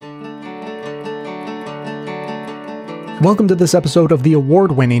Welcome to this episode of the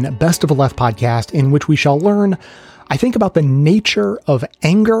award-winning Best of the Left podcast, in which we shall learn, I think, about the nature of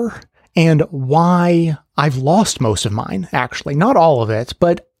anger and why I've lost most of mine, actually. Not all of it,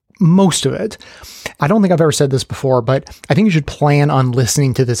 but most of it. I don't think I've ever said this before, but I think you should plan on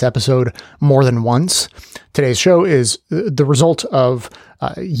listening to this episode more than once. Today's show is the result of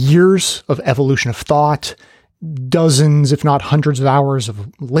years of evolution of thought, dozens, if not hundreds of hours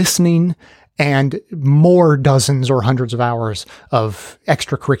of listening, and more dozens or hundreds of hours of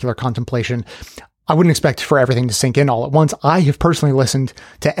extracurricular contemplation. I wouldn't expect for everything to sink in all at once. I have personally listened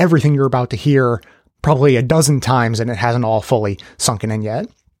to everything you're about to hear probably a dozen times, and it hasn't all fully sunken in yet.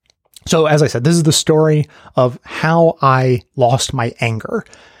 So as I said, this is the story of how I lost my anger.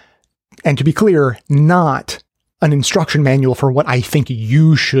 And to be clear, not an instruction manual for what I think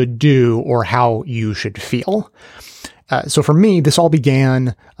you should do or how you should feel. So for me, this all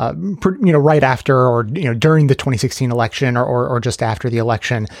began, right after or during the 2016 election or just after the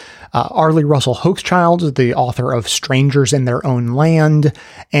election. Arlie Russell Hochschild, the author of Strangers in Their Own Land,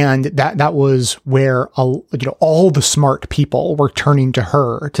 and that was where all the smart people were turning to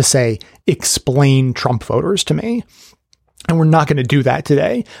her to say, explain Trump voters to me. And we're not going to do that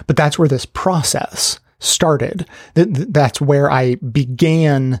today, but that's where this process started. That's where I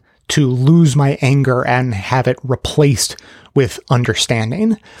began to lose my anger and have it replaced with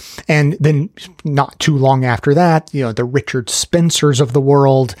understanding. And then not too long after that, the Richard Spencers of the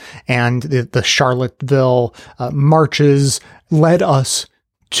world and the Charlottesville marches led us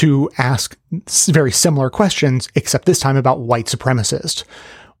to ask very similar questions, except this time about white supremacists.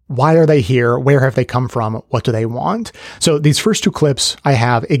 Why are they here? Where have they come from? What do they want? So these first two clips I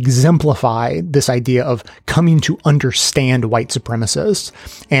have exemplify this idea of coming to understand white supremacists.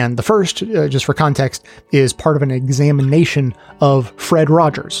 And the first, just for context, is part of an examination of Fred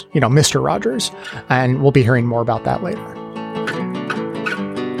Rogers, Mr. Rogers. And we'll be hearing more about that later.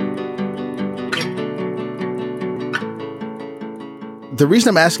 The reason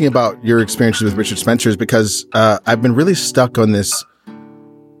I'm asking about your experiences with Richard Spencer is because I've been really stuck on this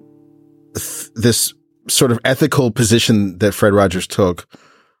sort of ethical position that Fred Rogers took,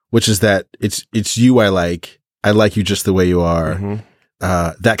 which is that it's you I like you just the way you are,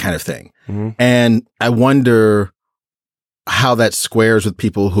 that kind of thing. Mm-hmm. And I wonder how that squares with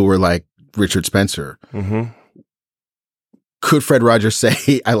people who were like Richard Spencer. Mm-hmm. Could Fred Rogers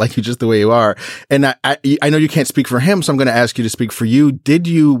say, I like you just the way you are? And I know you can't speak for him, so I'm going to ask you to speak for you. Did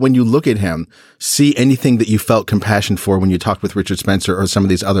you, when you look at him, see anything that you felt compassion for when you talked with Richard Spencer or some of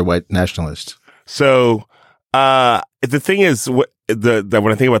these other white nationalists? So, the thing is, when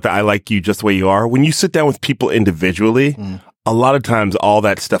I think about the I like you just the way you are, when you sit down with people individually, a lot of times all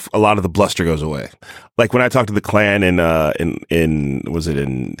that stuff, a lot of the bluster goes away. Like when I talked to the Klan in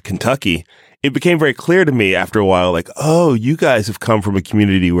Kentucky, it became very clear to me after a while, like, oh, you guys have come from a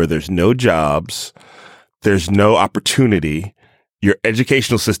community where there's no jobs, there's no opportunity, your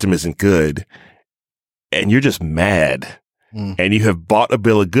educational system isn't good, and you're just mad. And you have bought a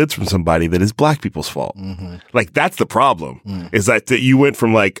bill of goods from somebody that is black people's fault. Mm-hmm. Like, that's the problem, is that you went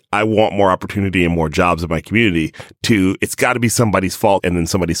from like, I want more opportunity and more jobs in my community to it's got to be somebody's fault. And then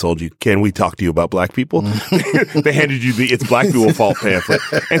somebody sold you, can we talk to you about black people? They handed you the it's black people's fault pamphlet.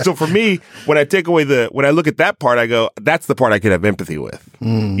 And so for me, when I look at that part, I go, that's the part I could have empathy with.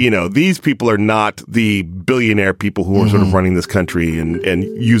 These people are not the billionaire people who are sort of running this country and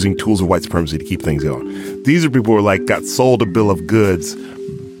using tools of white supremacy to keep things going. These are people who are like, got sold a bill of goods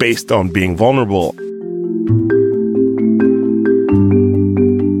based on being vulnerable.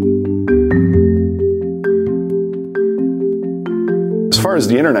 As far as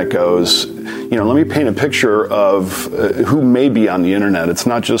the internet goes, let me paint a picture of who may be on the internet. It's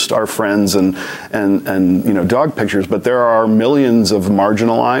not just our friends and dog pictures, but there are millions of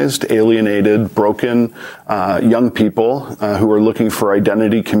marginalized, alienated, broken young people who are looking for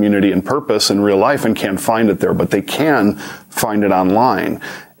identity, community, and purpose in real life and can't find it there, but they can find it online.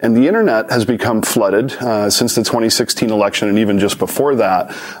 And the internet has become flooded since the 2016 election and even just before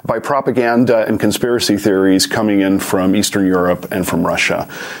that by propaganda and conspiracy theories coming in from Eastern Europe and from Russia.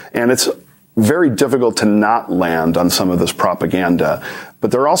 And it's very difficult to not land on some of this propaganda. But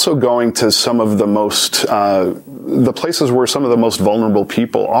they're also going to some of the most, the places where some of the most vulnerable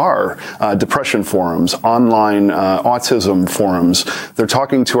people are, depression forums, online autism forums. They're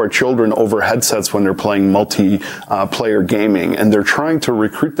talking to our children over headsets when they're playing multi-player gaming, and they're trying to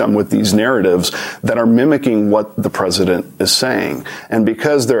recruit them with these narratives that are mimicking what the president is saying. And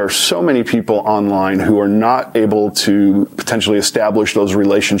because there are so many people online who are not able to potentially establish those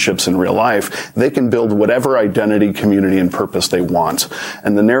relationships in real life, they can build whatever identity, community, and purpose they want.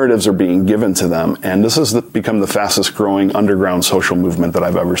 and the narratives are being given to them. And this has become the fastest growing underground social movement that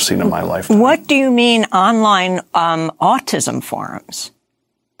I've ever seen in my lifetime. What do you mean online autism forums?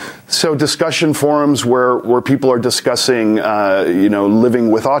 So discussion forums where people are discussing,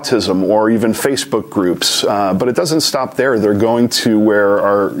 living with autism, or even Facebook groups. But it doesn't stop there. They're going to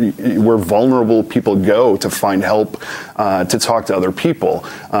where vulnerable people go to find help, to talk to other people,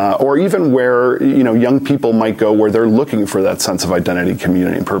 or even where, young people might go where they're looking for that sense of identity,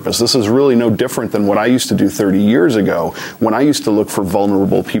 community, and purpose. This is really no different than what I used to do 30 years ago when I used to look for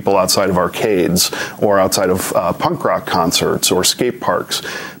vulnerable people outside of arcades or outside of punk rock concerts or skate parks.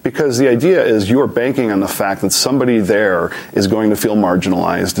 Because the idea is you are banking on the fact that somebody there is going to feel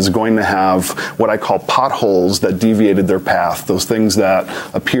marginalized, is going to have what I call potholes that deviated their path, those things that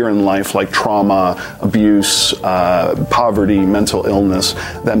appear in life like trauma, abuse, poverty, mental illness,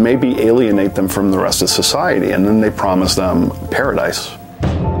 that maybe alienate them from the rest of society, and then they promise them paradise.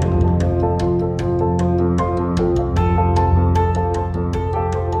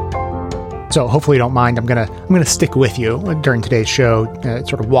 So hopefully you don't mind. I'm gonna stick with you during today's show,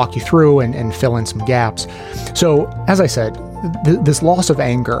 sort of walk you through and fill in some gaps. So as I said, this loss of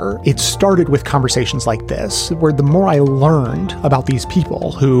anger, it started with conversations like this, where the more I learned about these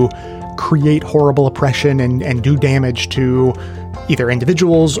people who create horrible oppression and do damage to either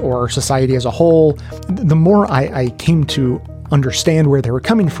individuals or society as a whole, the more I came to understand where they were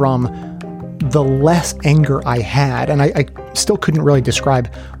coming from, the less anger I had. And I still couldn't really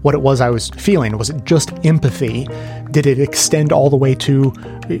describe what it was I was feeling. Was it just empathy? Did it extend all the way to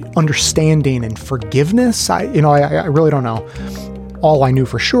understanding and forgiveness? I really don't know. All I knew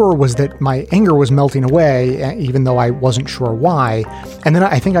for sure was that my anger was melting away, even though I wasn't sure why. And then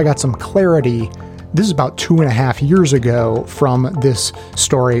I think I got some clarity. This is about 2.5 years ago from this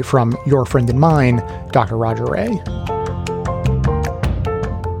story from your friend and mine, Dr. Roger Ray.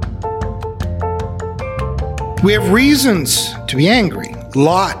 We have reasons to be angry,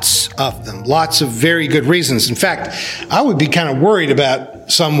 lots of them, lots of very good reasons. In fact, I would be kind of worried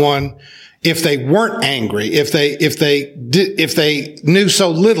about someone if they weren't angry, if they knew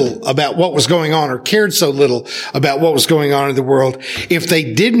so little about what was going on or cared so little about what was going on in the world, if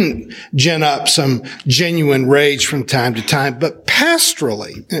they didn't gin up some genuine rage from time to time. But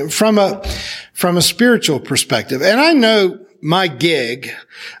pastorally, from a spiritual perspective, and I know my gig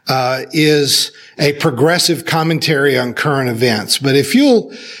is a progressive commentary on current events. But if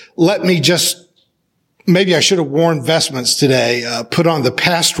you'll let me maybe I should have worn vestments today, put on the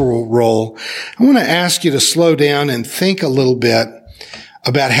pastoral role. I want to ask you to slow down and think a little bit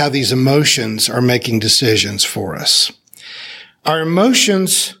about how these emotions are making decisions for us. Our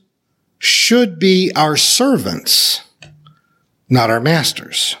emotions should be our servants, not our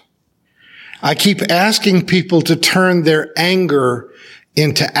masters. I keep asking people to turn their anger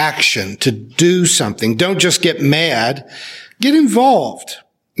into action, to do something. Don't just get mad. Get involved.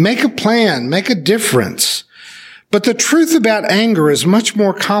 Make a plan. Make a difference. But the truth about anger is much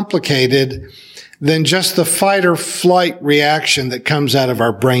more complicated than just the fight or flight reaction that comes out of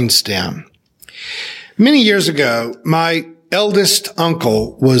our brainstem. Many years ago, my eldest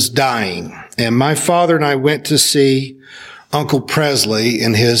uncle was dying, and my father and I went to see Uncle Presley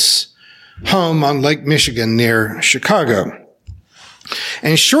in his home on Lake Michigan near Chicago.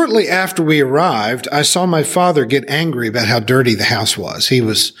 And shortly after we arrived, I saw my father get angry about how dirty the house was. He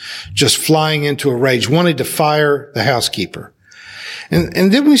was just flying into a rage, wanted to fire the housekeeper.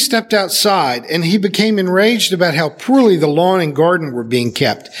 And then we stepped outside, and he became enraged about how poorly the lawn and garden were being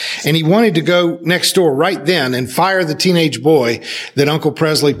kept. And he wanted to go next door right then and fire the teenage boy that Uncle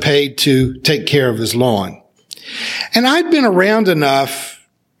Presley paid to take care of his lawn. And I'd been around enough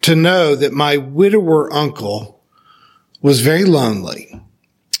to know that my widower uncle was very lonely,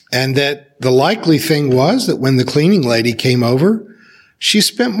 and that the likely thing was that when the cleaning lady came over, she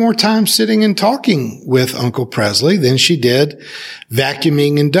spent more time sitting and talking with Uncle Presley than she did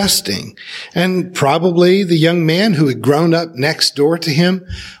vacuuming and dusting. And probably the young man who had grown up next door to him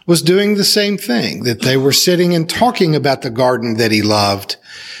was doing the same thing, that they were sitting and talking about the garden that he loved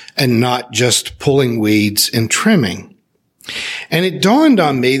and not just pulling weeds and trimming. And it dawned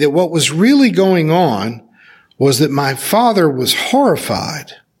on me that what was really going on was that my father was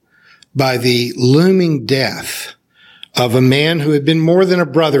horrified by the looming death of a man who had been more than a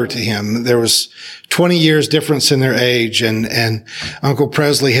brother to him. There was 20 years difference in their age, and Uncle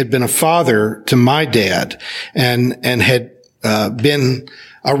Presley had been a father to my dad and had been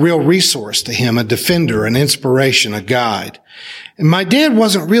a real resource to him, a defender, an inspiration, a guide. And my dad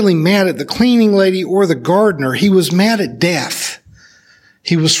wasn't really mad at the cleaning lady or the gardener. He was mad at death.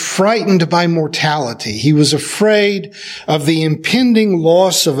 He was frightened by mortality. He was afraid of the impending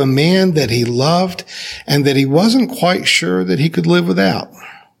loss of a man that he loved and that he wasn't quite sure that he could live without.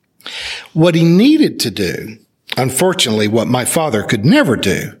 What he needed to do, unfortunately, what my father could never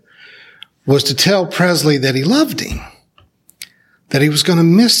do, was to tell Presley that he loved him, that he was going to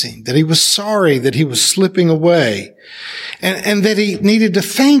miss him, that he was sorry that he was slipping away, and that he needed to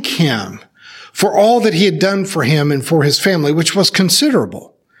thank him for all that he had done for him and for his family, which was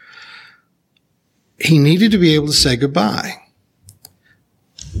considerable. He needed to be able to say goodbye.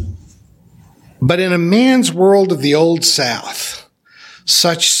 But in a man's world of the Old South,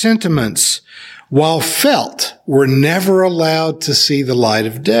 such sentiments, while felt, were never allowed to see the light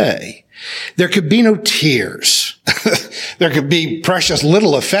of day. There could be no tears. There could be precious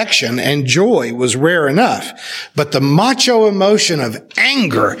little affection, and joy was rare enough. But the macho emotion of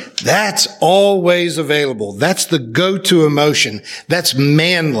anger, that's always available. That's the go-to emotion. That's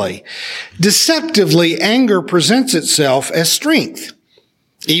manly. Deceptively, anger presents itself as strength,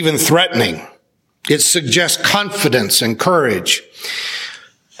 even threatening. It suggests confidence and courage.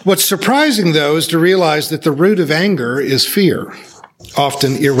 What's surprising, though, is to realize that the root of anger is fear,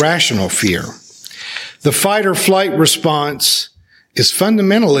 often irrational fear. The fight or flight response is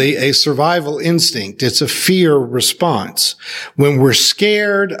fundamentally a survival instinct. It's a fear response. When we're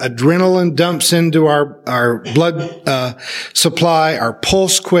scared, adrenaline dumps into our blood supply, our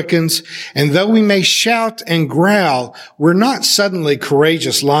pulse quickens, and though we may shout and growl, we're not suddenly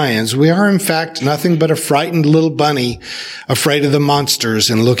courageous lions. We are, in fact, nothing but a frightened little bunny, afraid of the monsters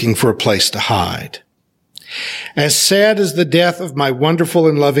and looking for a place to hide. As sad as the death of my wonderful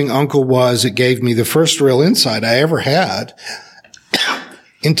and loving uncle was, it gave me the first real insight I ever had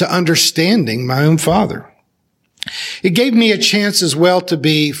into understanding my own father. It gave me a chance as well to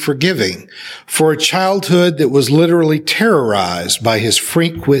be forgiving for a childhood that was literally terrorized by his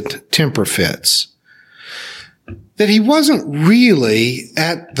frequent temper fits. That he wasn't really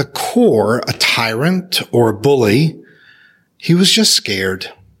at the core a tyrant or a bully. He was just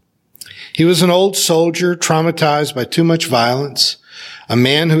scared. He was an old soldier traumatized by too much violence, a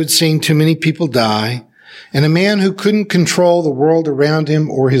man who had seen too many people die, and a man who couldn't control the world around him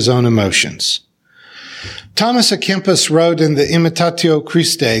or his own emotions. Thomas à Kempis wrote in the Imitatio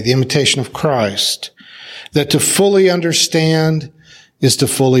Christi, the Imitation of Christ, that to fully understand is to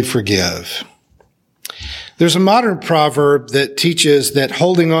fully forgive. There's a modern proverb that teaches that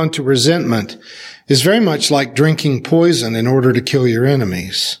holding on to resentment is very much like drinking poison in order to kill your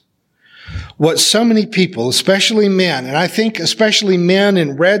enemies. What so many people, especially men, and I think especially men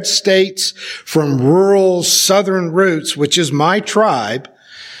in red states from rural southern roots, which is my tribe,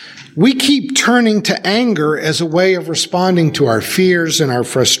 we keep turning to anger as a way of responding to our fears and our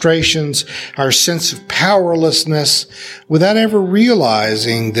frustrations, our sense of powerlessness, without ever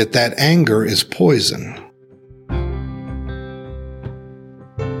realizing that that anger is poison.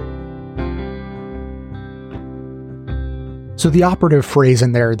 So the operative phrase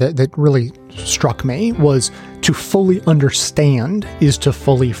in there that really struck me was to fully understand is to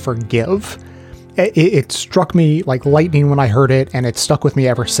fully forgive. It struck me like lightning when I heard it, and it's stuck with me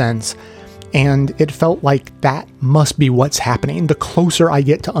ever since. And it felt like that must be what's happening. The closer I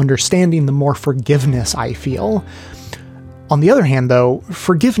get to understanding, the more forgiveness I feel. On the other hand, though,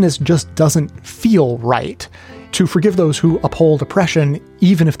 forgiveness just doesn't feel right. To forgive those who uphold oppression,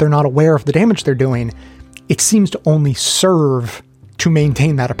 even if they're not aware of the damage they're doing, it seems to only serve to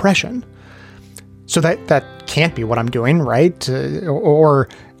maintain that oppression. So that can't be what I'm doing, right? Or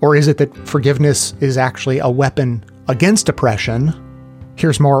is it that forgiveness is actually a weapon against oppression?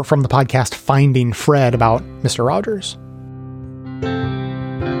 Here's more from the podcast Finding Fred about Mr. Rogers.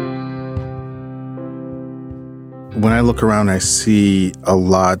 When I look around, I see a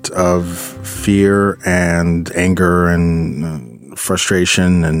lot of fear and anger and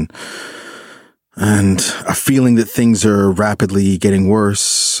frustration and a feeling that things are rapidly getting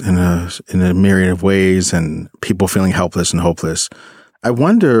worse in a myriad of ways, and people feeling helpless and hopeless. I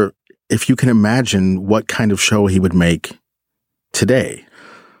wonder if you can imagine what kind of show he would make today.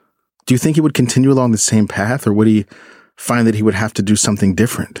 Do you think he would continue along the same path, or would he find that he would have to do something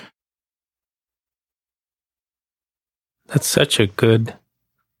different? That's such a good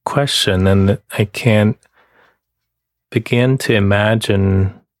question, and I can't begin to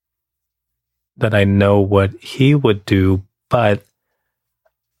imagine that I know what he would do, but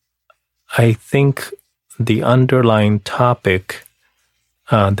I think the underlying topic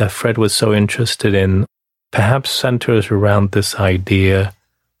that Fred was so interested in perhaps centers around this idea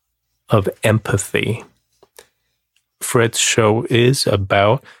of empathy. Fred's show is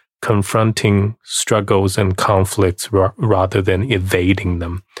about confronting struggles and conflicts rather than evading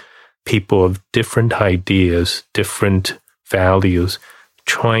them. People of different ideas, different values,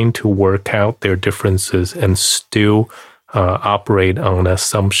 trying to work out their differences and still operate on an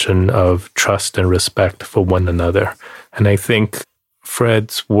assumption of trust and respect for one another. And I think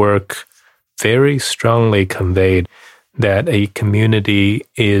Fred's work very strongly conveyed that a community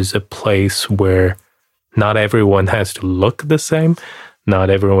is a place where not everyone has to look the same, not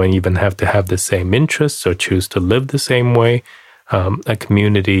everyone even have to have the same interests or choose to live the same way. A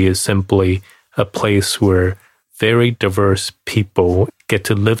community is simply a place where very diverse people get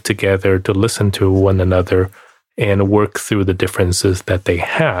to live together, to listen to one another, and work through the differences that they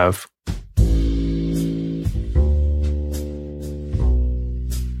have.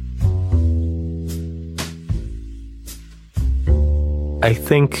 I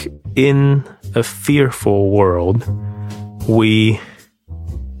think in a fearful world, we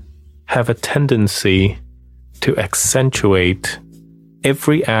have a tendency to accentuate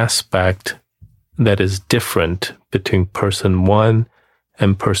every aspect that is different between person one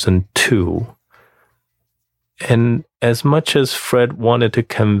and person two. And as much as Fred wanted to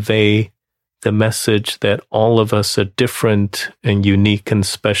convey the message that all of us are different and unique and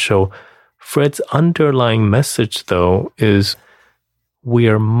special, Fred's underlying message, though, is we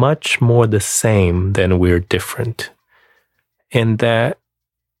are much more the same than we're different. And that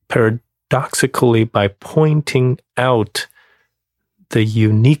paradoxically, by pointing out the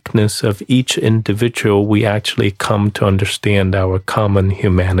uniqueness of each individual, we actually come to understand our common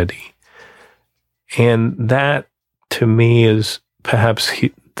humanity. And that, to me, is perhaps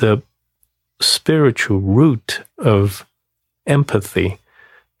the spiritual root of empathy,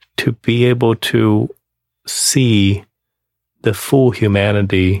 to be able to see the full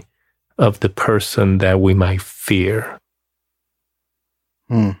humanity of the person that we might fear.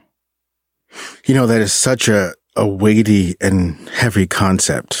 You know, that is such a weighty and heavy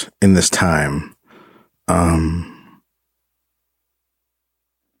concept in this time.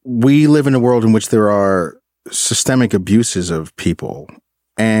 We live in a world in which there are systemic abuses of people,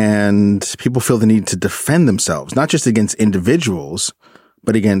 and people feel the need to defend themselves, not just against individuals,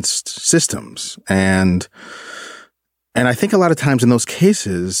 but against systems. And I think a lot of times in those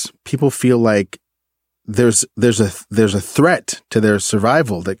cases, people feel like there's a threat to their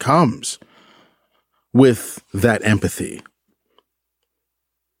survival that comes with that empathy.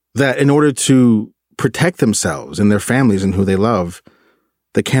 That in order to protect themselves and their families and who they love,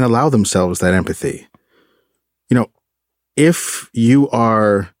 they can't allow themselves that empathy. You know, if you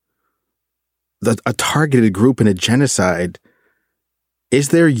are a targeted group in a genocide, is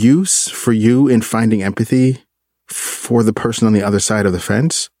there use for you in finding empathy for the person on the other side of the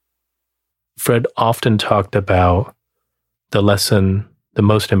fence? Fred often talked about the lesson, the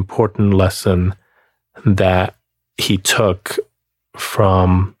most important lesson that he took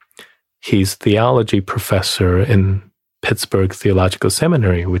from his theology professor in Pittsburgh Theological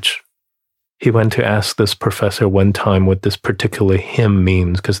Seminary, which he went to ask this professor one time what this particular hymn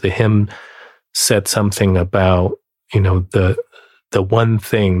means, because the hymn said something about, the one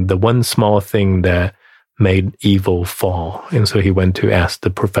thing, the one small thing that made evil fall. And so he went to ask the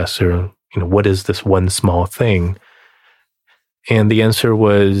professor, what is this one small thing? And the answer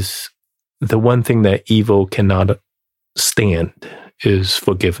was, the one thing that evil cannot stand is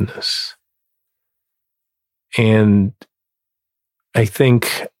forgiveness. And I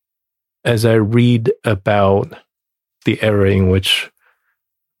think as I read about the era in which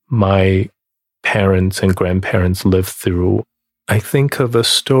my parents and grandparents lived through, I think of a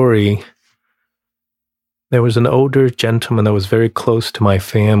story. There was an older gentleman that was very close to my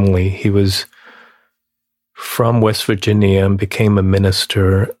family. He was from West Virginia and became a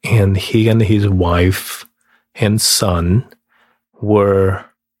minister, and he and his wife and son were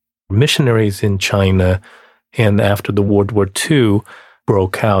missionaries in China. And after the World War II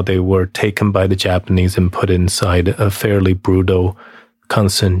broke out, they were taken by the Japanese and put inside a fairly brutal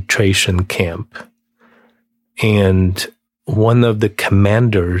concentration camp. And one of the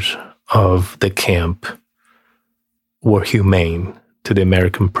commanders of the camp were humane to the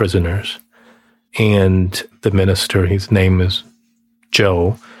American prisoners. And the minister, his name is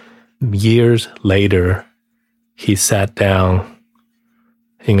Joe, years later, he sat down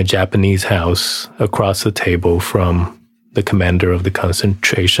in a Japanese house across the table from the commander of the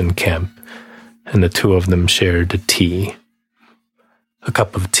concentration camp, and the two of them shared a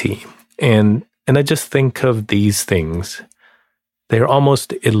cup of tea. And I just think of these things. They're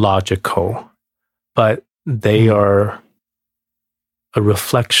almost illogical, but they are a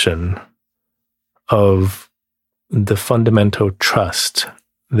reflection of the fundamental trust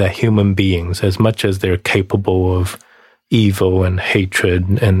that human beings, as much as they're capable of evil and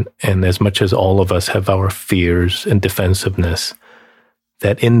hatred, and as much as all of us have our fears and defensiveness,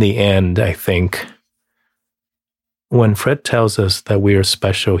 that in the end, I think, when Fred tells us that we are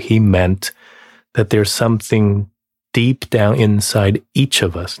special, he meant that there's something deep down inside each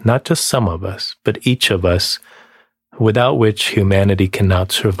of us, not just some of us, but each of us, without which humanity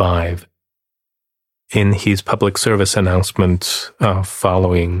cannot survive. In his public service announcements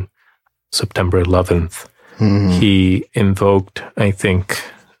following September 11th, he invoked, I think,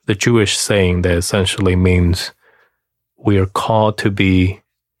 the Jewish saying that essentially means we are called to be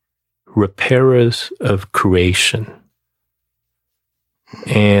repairers of creation.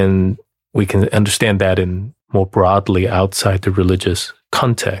 And we can understand that in more broadly outside the religious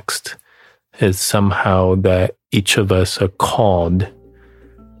context, is somehow that each of us are called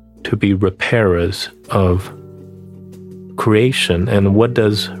to be repairers of creation. And what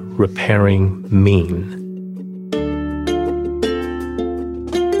does repairing mean?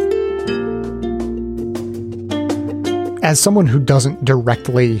 As someone who doesn't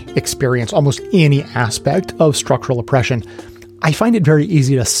directly experience almost any aspect of structural oppression, I find it very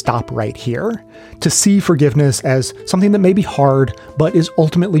easy to stop right here, to see forgiveness as something that may be hard, but is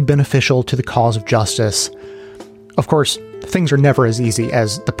ultimately beneficial to the cause of justice. Of course, things are never as easy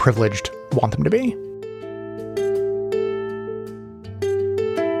as the privileged want them to be.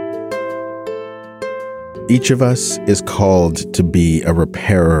 Each of us is called to be a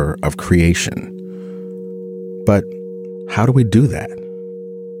repairer of creation. But how do we do that?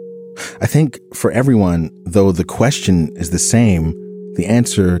 I think for everyone, though the question is the same, the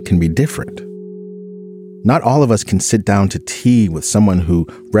answer can be different. Not all of us can sit down to tea with someone who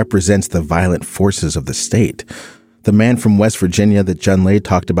represents the violent forces of the state. The man from West Virginia that Jun Lei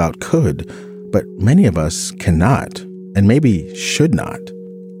talked about could, but many of us cannot, and maybe should not.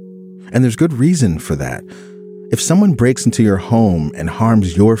 And there's good reason for that. If someone breaks into your home and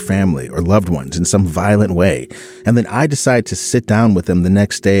harms your family or loved ones in some violent way, and then I decide to sit down with them the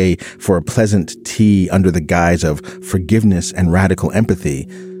next day for a pleasant tea under the guise of forgiveness and radical empathy,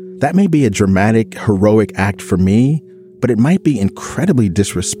 that may be a dramatic, heroic act for me, but it might be incredibly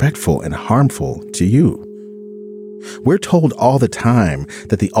disrespectful and harmful to you. We're told all the time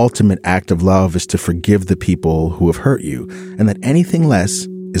that the ultimate act of love is to forgive the people who have hurt you, and that anything less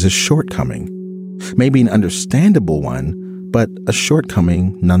is a shortcoming. Maybe an understandable one, but a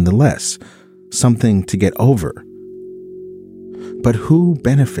shortcoming nonetheless, something to get over. But who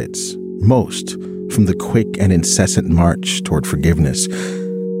benefits most from the quick and incessant march toward forgiveness?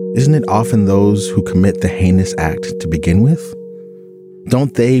 Isn't it often those who commit the heinous act to begin with?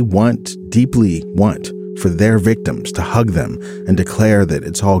 Don't they deeply want, for their victims to hug them and declare that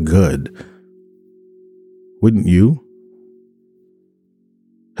it's all good? Wouldn't you?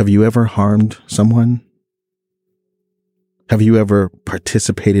 Have you ever harmed someone? Have you ever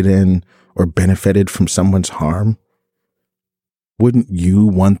participated in or benefited from someone's harm? Wouldn't you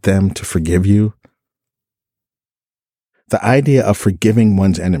want them to forgive you? The idea of forgiving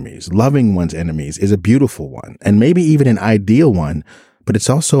one's enemies, loving one's enemies, is a beautiful one, and maybe even an ideal one, but it's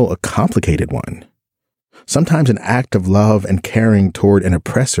also a complicated one. Sometimes an act of love and caring toward an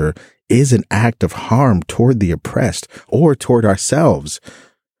oppressor is an act of harm toward the oppressed or toward ourselves.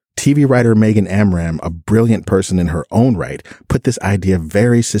 TV writer Megan Amram, a brilliant person in her own right, put this idea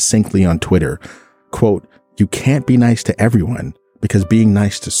very succinctly on Twitter. Quote, "You can't be nice to everyone because being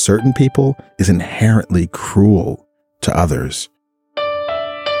nice to certain people is inherently cruel to others."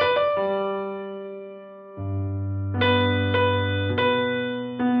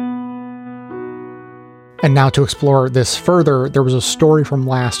 And now to explore this further, there was a story from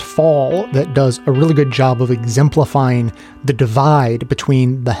last fall that does a really good job of exemplifying the divide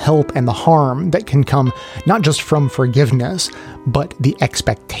between the help and the harm that can come not just from forgiveness, but the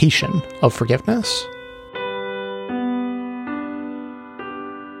expectation of forgiveness.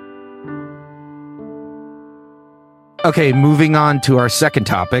 Okay, moving on to our second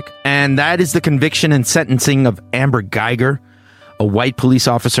topic, and that is the conviction and sentencing of Amber Guyger, a white police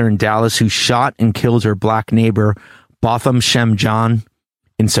officer in Dallas who shot and killed her black neighbor, Botham Shem John,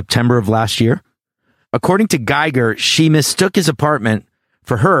 in September of last year. According to Guyger, she mistook his apartment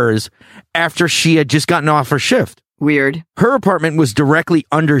for hers after she had just gotten off her shift. Weird. Her apartment was directly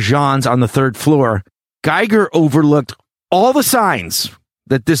under Jean's on the third floor. Guyger overlooked all the signs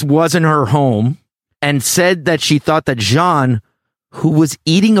that this wasn't her home and said that she thought that Jean, who was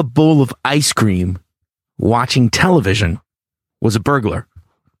eating a bowl of ice cream, watching television, was a burglar.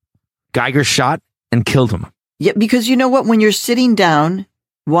 Guyger shot and killed him. Yeah, because you know what? When you're sitting down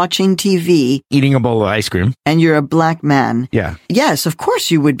watching TV, eating a bowl of ice cream, and you're a black man. Yeah. Yes, of course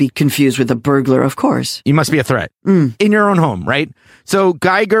you would be confused with a burglar, of course. You must be a threat in your own home, right? So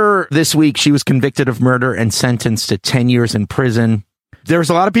Geiger, this week, she was convicted of murder and sentenced to 10 years in prison. There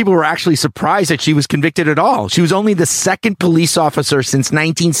was a lot of people who were actually surprised that she was convicted at all. She was only the second police officer since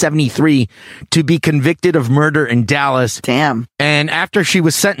 1973 to be convicted of murder in Dallas. Damn. And after she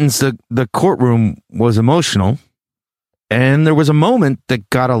was sentenced, the courtroom was emotional. And there was a moment that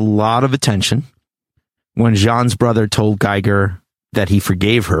got a lot of attention when Jean's brother told Geiger that he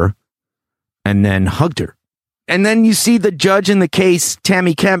forgave her and then hugged her. And then you see the judge in the case,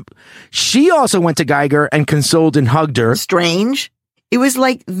 Tammy Kemp. She also went to Geiger and consoled and hugged her. Strange. It was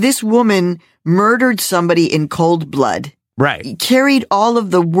like this woman murdered somebody in cold blood. Right. Carried all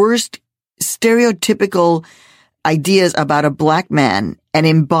of the worst stereotypical ideas about a black man and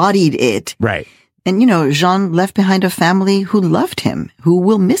embodied it. Right. And, Jean left behind a family who loved him, who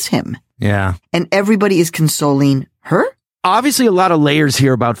will miss him. Yeah. And everybody is consoling her? Obviously, a lot of layers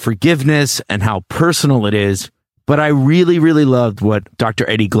here about forgiveness and how personal it is. But I really, really loved what Dr.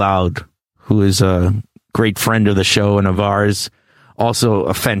 Eddie Glaude, who is a great friend of the show and of ours, also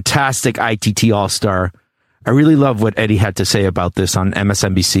a fantastic ITT All-Star. I really love what Eddie had to say about this on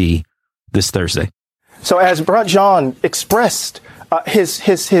MSNBC this Thursday. So as Brother John expressed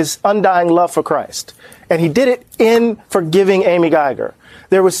his undying love for Christ, and he did it in forgiving Amy Geiger,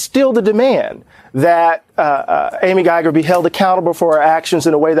 there was still the demand that Amy Geiger be held accountable for her actions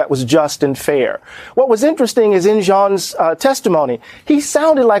in a way that was just and fair. What was interesting is in Jean's testimony, he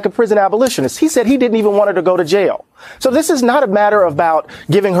sounded like a prison abolitionist. He said he didn't even want her to go to jail. So this is not a matter about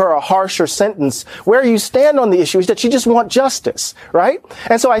giving her a harsher sentence. Where you stand on the issue is that you just want justice, right?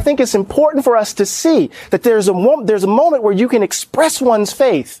 And so I think it's important for us to see that there's a moment where you can express one's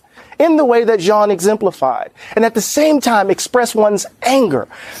faith in the way that Jean exemplified, and at the same time express one's anger.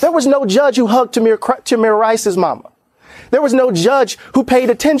 There was no judge who hugged Tamir Rice's mama. There was no judge who paid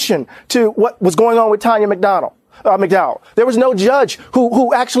attention to what was going on with Tanya McDowell. There was no judge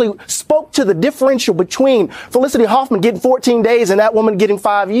who actually spoke to the differential between Felicity Huffman getting 14 days and that woman getting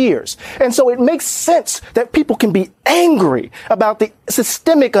 5 years. And so it makes sense that people can be angry about the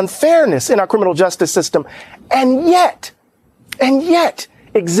systemic unfairness in our criminal justice system, and yet,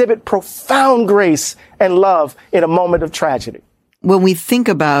 exhibit profound grace and love in a moment of tragedy. When we think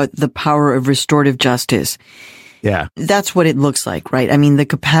about the power of restorative justice, that's what it looks like, right? I mean, the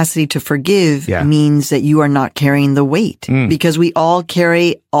capacity to forgive means that you are not carrying the weight because we all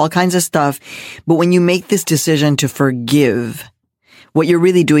carry all kinds of stuff. But when you make this decision to forgive, what you're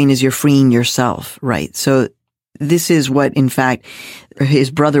really doing is you're freeing yourself, right? So this is what, in fact, his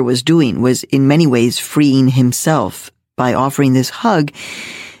brother was doing, was in many ways freeing himself by offering this hug.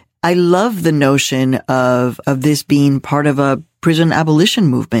 I love the notion of this being part of a prison abolition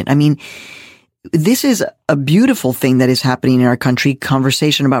movement. I mean, this is a beautiful thing that is happening in our country,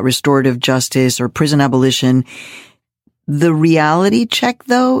 conversation about restorative justice or prison abolition. The reality check,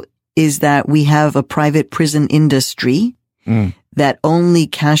 though, is that we have a private prison industry that only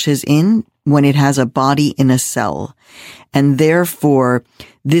cashes in when it has a body in a cell. And therefore,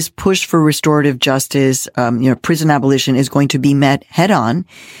 this push for restorative justice, prison abolition is going to be met head on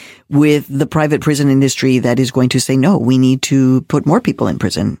with the private prison industry that is going to say, no, we need to put more people in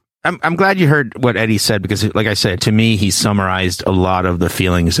prison. I'm glad you heard what Eddie said, because like I said, to me, he summarized a lot of the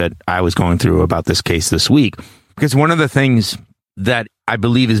feelings that I was going through about this case this week. Because one of the things that I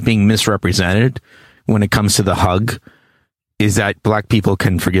believe is being misrepresented when it comes to the hug is that black people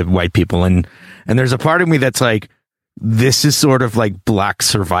can forgive white people. And there's a part of me that's like, this is sort of like black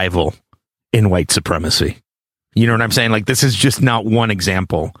survival in white supremacy. You know what I'm saying? Like, this is just not one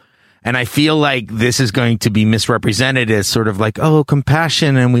example. And I feel like this is going to be misrepresented as sort of like, oh,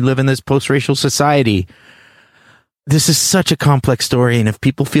 compassion, and we live in this post-racial society. This is such a complex story. And if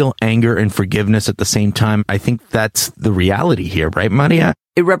people feel anger and forgiveness at the same time, I think that's the reality here, right, Maria?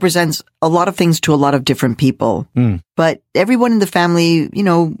 It represents a lot of things to a lot of different people. But everyone in the family,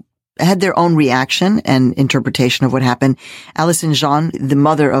 had their own reaction and interpretation of what happened. Alison Jean, the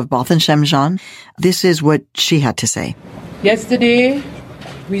mother of Botham Shem Jean, this is what she had to say. Yesterday,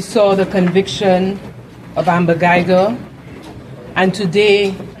 we saw the conviction of Amber Geiger, and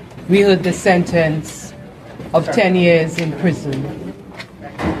today we heard the sentence of 10 years in prison.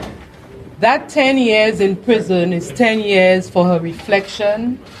 That 10 years in prison is 10 years for her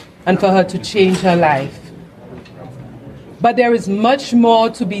reflection and for her to change her life. But there is much more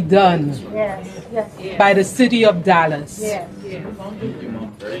to be done by the city of Dallas.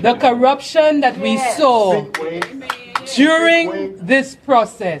 The corruption that we saw during this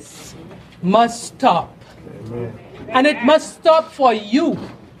process must stop. And it must stop for you.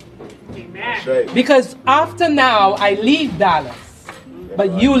 Because after now, I leave Dallas,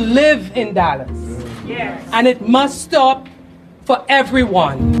 but you live in Dallas. And it must stop for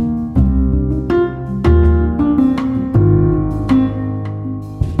everyone.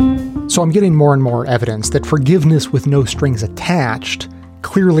 So I'm getting more and more evidence that forgiveness with no strings attached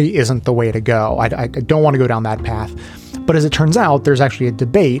clearly isn't the way to go. I don't want to go down that path. But as it turns out, there's actually a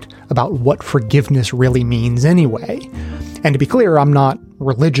debate about what forgiveness really means anyway. And to be clear, I'm not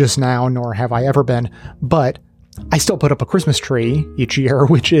religious now, nor have I ever been, but I still put up a Christmas tree each year,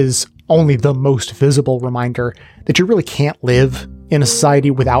 which is only the most visible reminder that you really can't live in a society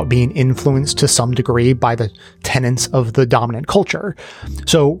without being influenced to some degree by the tenets of the dominant culture.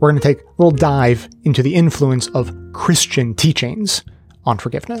 So we're going to take a little dive into the influence of Christian teachings on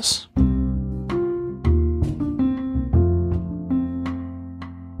forgiveness.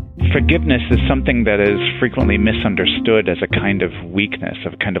 Forgiveness is something that is frequently misunderstood as a kind of weakness,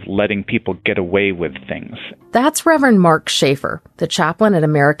 of kind of letting people get away with things. That's Reverend Mark Schaefer, the chaplain at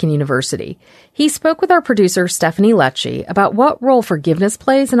American University. He spoke with our producer, Stephanie Lecce, about what role forgiveness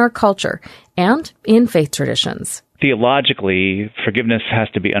plays in our culture and in faith traditions. Theologically, forgiveness has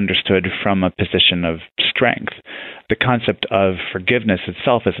to be understood from a position of strength. The concept of forgiveness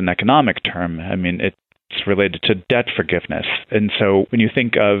itself is an economic term. I mean, it's related to debt forgiveness. And so when you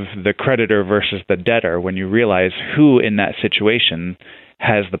think of the creditor versus the debtor, when you realize who in that situation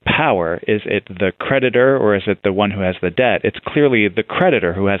has the power, is it the creditor or is it the one who has the debt? It's clearly the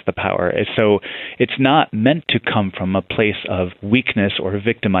creditor who has the power. And so it's not meant to come from a place of weakness or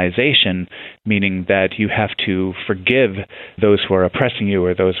victimization, meaning that you have to forgive those who are oppressing you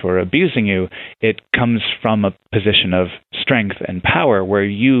or those who are abusing you. It comes from a position of strength and power where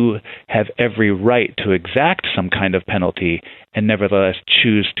you have every right to exact some kind of penalty and nevertheless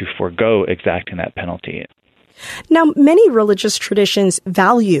choose to forego exacting that penalty. Now, many religious traditions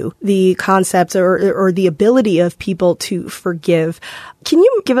value the concept or the ability of people to forgive. Can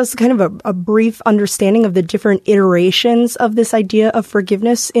you give us kind of a brief understanding of the different iterations of this idea of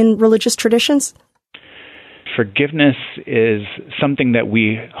forgiveness in religious traditions? Forgiveness is something that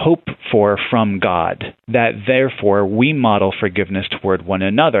we hope for from God, that therefore we model forgiveness toward one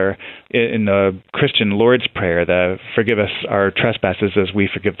another. In the Christian Lord's Prayer, the forgive us our trespasses as we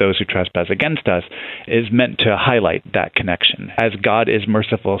forgive those who trespass against us, is meant to highlight that connection. As God is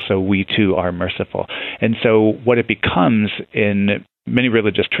merciful, so we too are merciful. And so what it becomes in many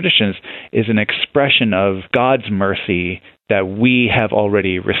religious traditions is an expression of God's mercy that we have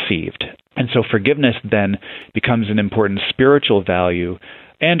already received. And so forgiveness then becomes an important spiritual value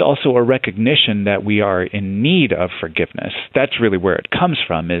and also a recognition that we are in need of forgiveness. That's really where it comes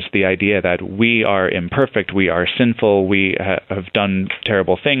from, is the idea that we are imperfect, we are sinful, we have done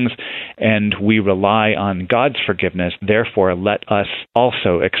terrible things, and we rely on God's forgiveness. Therefore, let us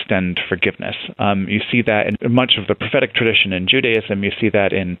also extend forgiveness. You see that in much of the prophetic tradition in Judaism. You see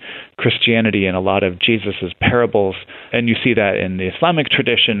that in Christianity in a lot of Jesus's parables, and you see that in the Islamic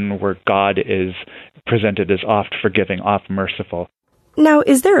tradition where God is presented as oft forgiving, oft merciful. Now,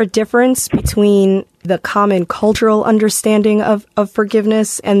 is there a difference between the common cultural understanding of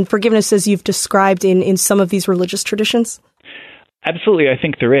forgiveness and forgiveness as you've described in some of these religious traditions? Absolutely, I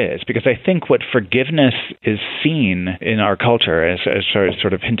think there is, because I think what forgiveness is seen in our culture, as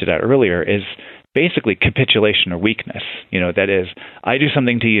sort of hinted at earlier, is basically capitulation or weakness. That is, I do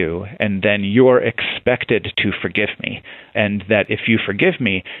something to you, and then you're expected to forgive me. And that if you forgive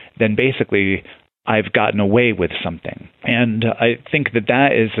me, then basically I've gotten away with something. And I think that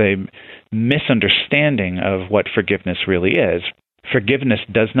is a misunderstanding of what forgiveness really is. Forgiveness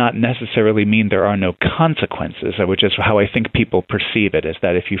does not necessarily mean there are no consequences, which is how I think people perceive it, is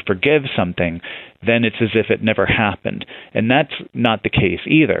that if you forgive something, then it's as if it never happened. And that's not the case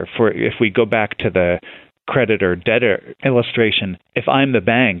either. For if we go back to the creditor-debtor illustration, if I'm the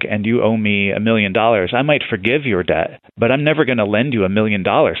bank and you owe me $1 million, I might forgive your debt, but I'm never going to lend you $1 million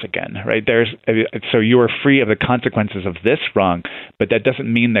again, right? So you are free of the consequences of this wrong, but that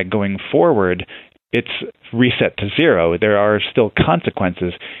doesn't mean that going forward, it's reset to zero. There are still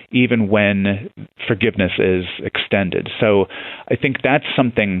consequences even when forgiveness is extended. So I think that's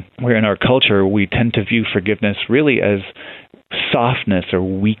something where in our culture we tend to view forgiveness really as softness or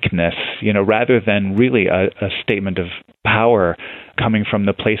weakness, rather than really a statement of power coming from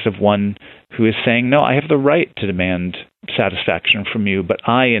the place of one who is saying, no, I have the right to demand satisfaction from you, but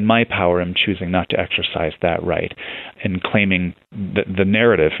I, in my power, am choosing not to exercise that right and claiming the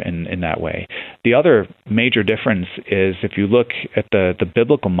narrative in that way. The other major difference is if you look at the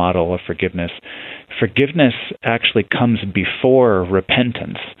biblical model of forgiveness, forgiveness actually comes before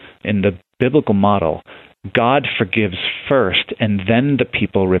repentance. In the biblical model, God forgives first, and then the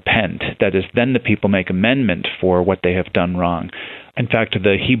people repent. That is, then the people make amendment for what they have done wrong. In fact,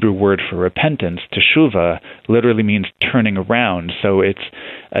 the Hebrew word for repentance, teshuvah, literally means turning around. So it's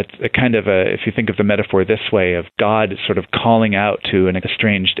a kind of a, if you think of the metaphor this way, of God sort of calling out to an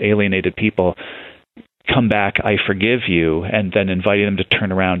estranged, alienated people, come back, I forgive you, and then inviting them to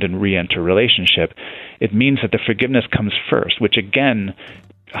turn around and re-enter relationship. It means that the forgiveness comes first, which again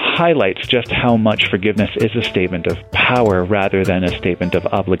highlights just how much forgiveness is a statement of power rather than a statement of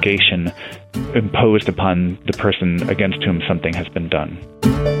obligation imposed upon the person against whom something has been done.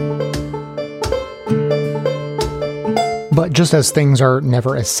 But just as things are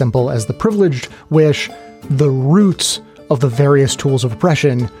never as simple as the privileged wish, the roots of the various tools of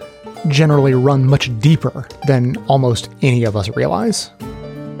oppression generally run much deeper than almost any of us realize.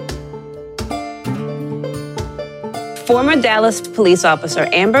 Former Dallas police officer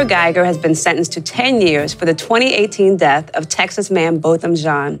Amber Guyger has been sentenced to 10 years for the 2018 death of Texas man Botham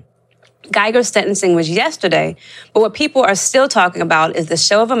Jean. Guyger's sentencing was yesterday, but what people are still talking about is the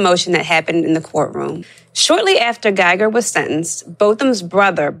show of emotion that happened in the courtroom. Shortly after Guyger was sentenced, Botham's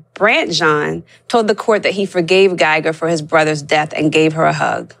brother, Brant Jean, told the court that he forgave Guyger for his brother's death and gave her a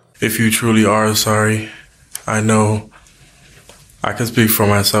hug. If you truly are sorry, I know I can speak for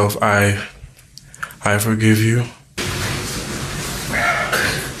myself. I forgive you.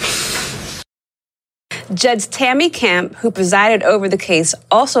 Judge Tammy Kemp, who presided over the case,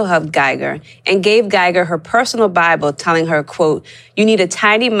 also hugged Guyger and gave Guyger her personal Bible, telling her, quote, "You need a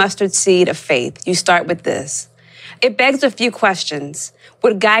tiny mustard seed of faith. You start with this." It begs a few questions.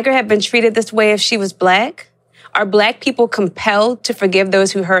 Would Guyger have been treated this way if she was Black? Are Black people compelled to forgive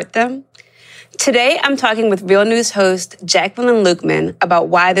those who hurt them? Today, I'm talking with Real News host Jacqueline Lukeman about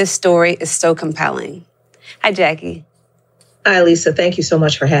why this story is so compelling. Hi, Jackie. Hi, Lisa. Thank you so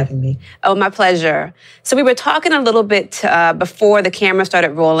much for having me. Oh, my pleasure. So we were talking a little bit before the camera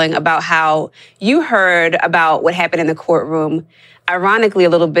started rolling about how you heard about what happened in the courtroom, ironically, a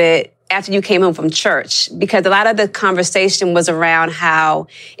little bit after you came home from church, because a lot of the conversation was around how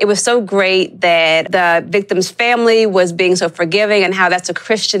it was so great that the victim's family was being so forgiving and how that's a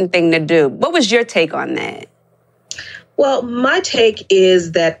Christian thing to do. What was your take on that? Well, my take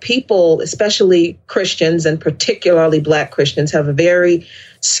is that people, especially Christians and particularly Black Christians, have a very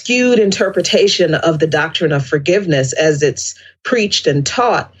skewed interpretation of the doctrine of forgiveness as it's preached and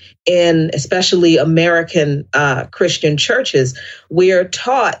taught in especially American Christian churches. We're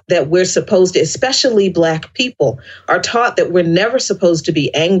taught that we're supposed to, especially Black people, are taught that we're never supposed to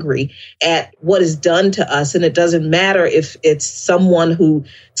be angry at what is done to us. And it doesn't matter if it's someone who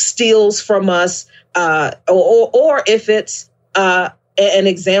steals from us, or if it's an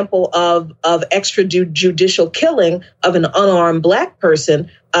example of extrajudicial killing of an unarmed Black person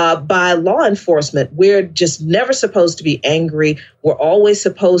by law enforcement. We're just never supposed to be angry. We're always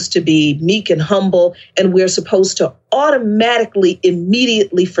supposed to be meek and humble, and we're supposed to automatically,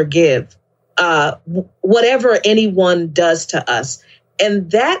 immediately forgive whatever anyone does to us.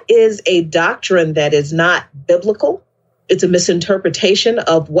 And that is a doctrine that is not biblical. It's a misinterpretation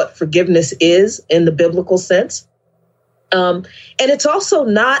of what forgiveness is in the biblical sense. And it's also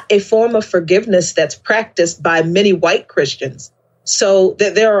not a form of forgiveness that's practiced by many white Christians. So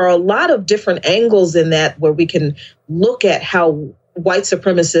there are a lot of different angles in that where we can look at how white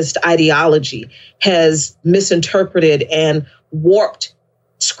supremacist ideology has misinterpreted and warped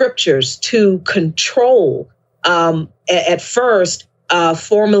scriptures to control, at first,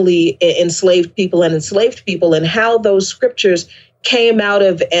 formerly enslaved people, and how those scriptures came out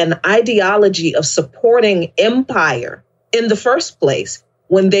of an ideology of supporting empire in the first place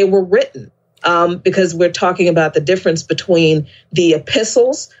when they were written. Because we're talking about the difference between the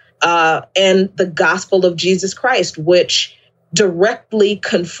epistles and the gospel of Jesus Christ, which directly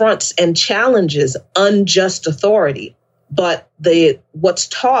confronts and challenges unjust authority. But what's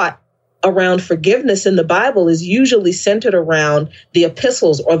taught around forgiveness in the Bible is usually centered around the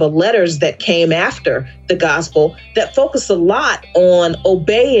epistles or the letters that came after the gospel that focus a lot on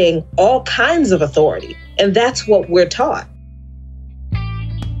obeying all kinds of authority. And that's what we're taught.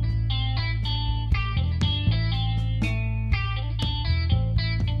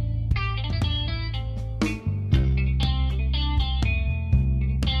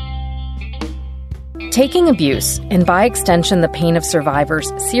 Taking abuse, and by extension the pain of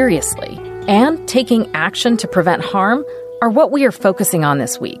survivors, seriously, and taking action to prevent harm are what we are focusing on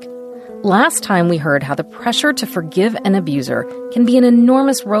this week. Last time we heard how the pressure to forgive an abuser can be an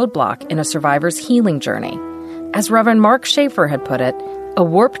enormous roadblock in a survivor's healing journey. As Reverend Mark Schaefer had put it, a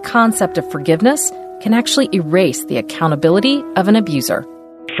warped concept of forgiveness can actually erase the accountability of an abuser.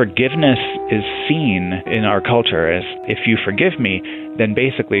 Forgiveness is seen in our culture as, if you forgive me, then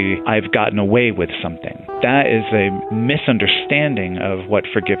basically I've gotten away with something. That is a misunderstanding of what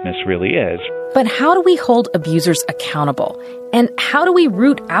forgiveness really is. But how do we hold abusers accountable? And how do we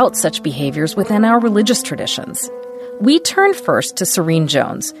root out such behaviors within our religious traditions? We turn first to Serene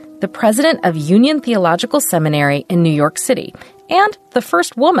Jones, the president of Union Theological Seminary in New York City, and the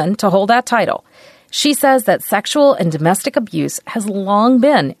first woman to hold that title. She says that sexual and domestic abuse has long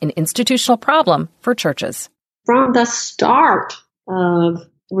been an institutional problem for churches. From the start of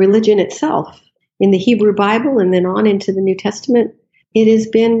religion itself, in the Hebrew Bible and then on into the New Testament, it has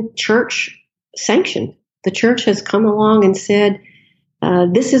been church sanctioned. The church has come along and said,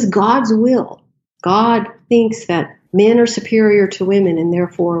 this is God's will. God thinks that men are superior to women, and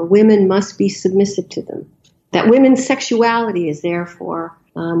therefore women must be submissive to them. That women's sexuality is there for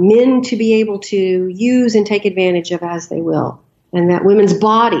men to be able to use and take advantage of as they will. And that women's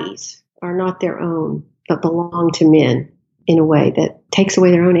bodies are not their own, but belong to men in a way that takes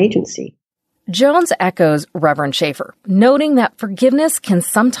away their own agency. Jones echoes Reverend Schaefer, noting that forgiveness can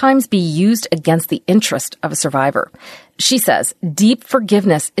sometimes be used against the interest of a survivor. She says deep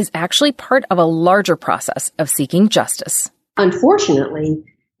forgiveness is actually part of a larger process of seeking justice. Unfortunately,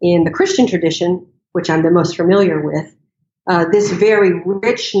 in the Christian tradition, which I'm the most familiar with, this very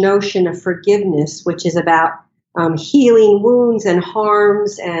rich notion of forgiveness, which is about healing wounds and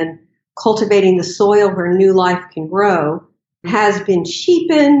harms and cultivating the soil where new life can grow, has been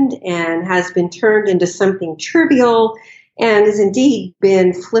cheapened and has been turned into something trivial and has indeed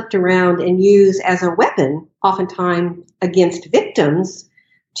been flipped around and used as a weapon, oftentimes against victims,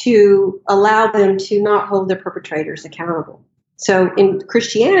 to allow them to not hold their perpetrators accountable. So in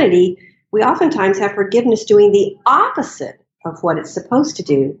Christianity, we oftentimes have forgiveness doing the opposite of what it's supposed to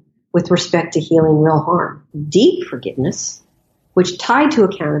do with respect to healing real harm. Deep forgiveness, which tied to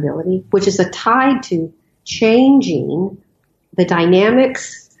accountability, which is tied to changing the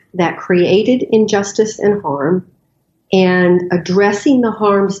dynamics that created injustice and harm and addressing the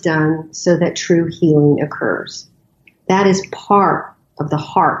harms done so that true healing occurs. That is part of the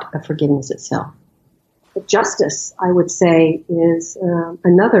heart of forgiveness itself. But justice, I would say, is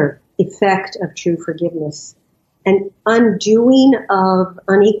another effect of true forgiveness. An undoing of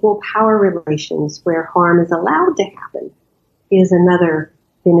unequal power relations where harm is allowed to happen is another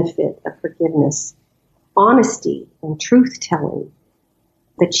benefit of forgiveness. Honesty and truth-telling,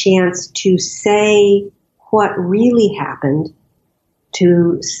 the chance to say what really happened,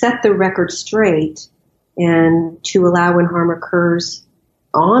 to set the record straight, and to allow when harm occurs,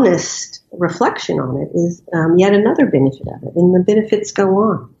 honest reflection on it is yet another benefit of it, and the benefits go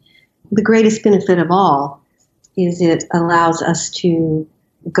on. The greatest benefit of all is it allows us to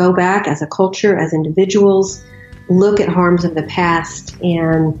go back as a culture, as individuals, look at harms of the past,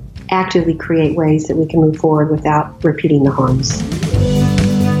 and actively create ways that we can move forward without repeating the harms.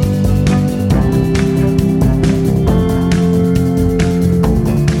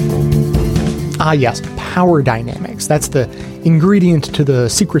 Yes, power dynamics. That's the ingredient to the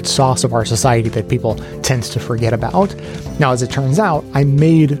secret sauce of our society that people tend to forget about. Now, as it turns out, I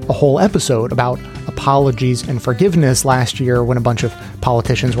made a whole episode about apologies and forgiveness last year when a bunch of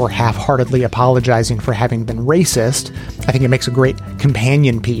politicians were half-heartedly apologizing for having been racist. I think it makes a great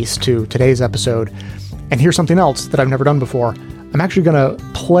companion piece to today's episode. And here's something else that I've never done before. I'm actually going to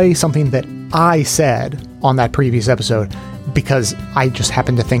play something that I said on that previous episode because I just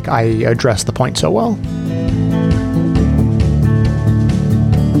happen to think I addressed the point so well.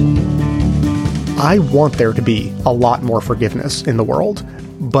 I want there to be a lot more forgiveness in the world,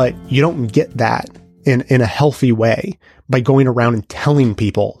 but you don't get that in a healthy way by going around and telling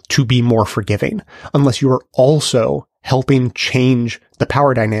people to be more forgiving, unless you are also helping change the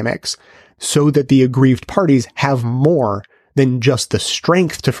power dynamics so that the aggrieved parties have more than just the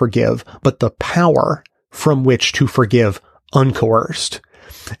strength to forgive, but the power from which to forgive uncoerced.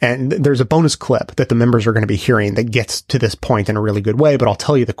 And there's a bonus clip that the members are going to be hearing that gets to this point in a really good way, but I'll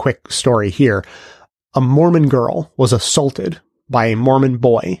tell you the quick story here. A Mormon girl was assaulted by a Mormon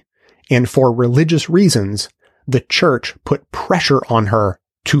boy, and for religious reasons, the church put pressure on her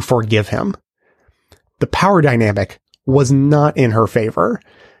to forgive him. The power dynamic was not in her favor.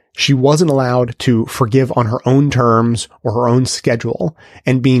 She wasn't allowed to forgive on her own terms or her own schedule,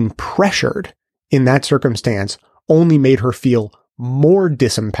 and being pressured in that circumstance only made her feel more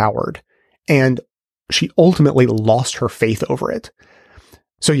disempowered, and she ultimately lost her faith over it.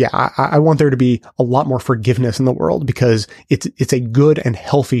 So yeah, I want there to be a lot more forgiveness in the world because it's a good and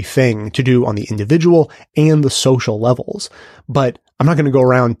healthy thing to do on the individual and the social levels. But I'm not going to go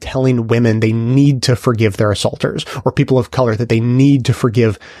around telling women they need to forgive their assaulters or people of color that they need to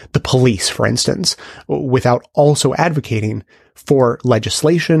forgive the police, for instance, without also advocating for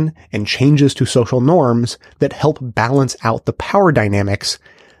legislation and changes to social norms that help balance out the power dynamics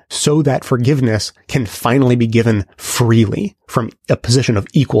so that forgiveness can finally be given freely from a position of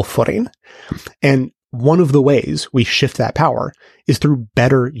equal footing. And one of the ways we shift that power is through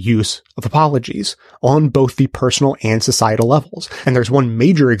better use of apologies on both the personal and societal levels. And there's one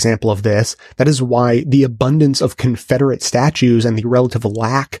major example of this. That is why the abundance of Confederate statues and the relative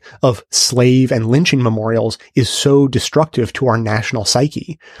lack of slave and lynching memorials is so destructive to our national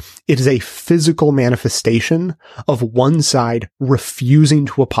psyche. It is a physical manifestation of one side refusing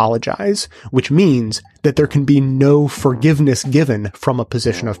to apologize, which means that there can be no forgiveness given from a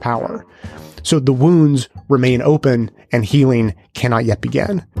position of power. So the wounds remain open and healing cannot yet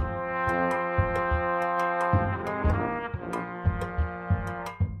begin.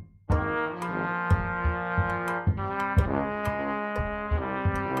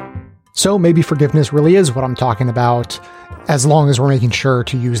 So maybe forgiveness really is what I'm talking about, as long as we're making sure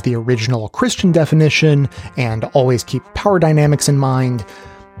to use the original Christian definition and always keep power dynamics in mind.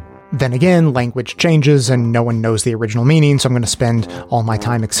 Then again, language changes and no one knows the original meaning, so I'm going to spend all my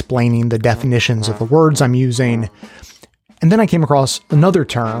time explaining the definitions of the words I'm using. And then I came across another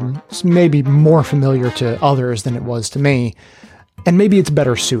term, it's maybe more familiar to others than it was to me, and maybe it's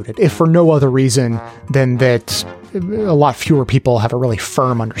better suited, if for no other reason than that a lot fewer people have a really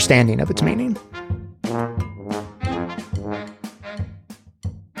firm understanding of its meaning.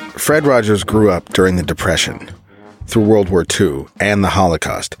 Fred Rogers grew up during the Depression, through World War II and the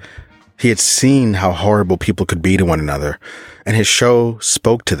Holocaust. He had seen how horrible people could be to one another, and his show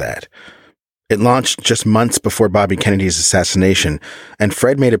spoke to that. It launched just months before Bobby Kennedy's assassination, and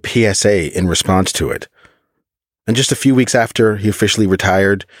Fred made a PSA in response to it. And just a few weeks after he officially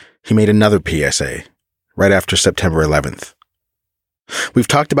retired, he made another PSA, right after September 11th. We've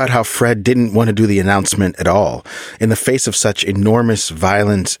talked about how Fred didn't want to do the announcement at all. In the face of such enormous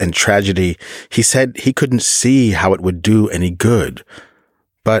violence and tragedy, he said he couldn't see how it would do any good.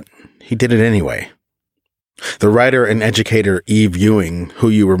 But he did it anyway. The writer and educator Eve Ewing, who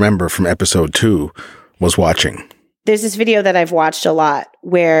you remember from episode 2, was watching. There's this video that I've watched a lot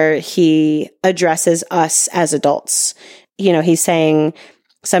where he addresses us as adults. You know, he's saying,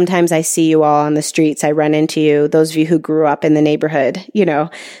 sometimes I see you all on the streets. I run into you, those of you who grew up in the neighborhood, you know,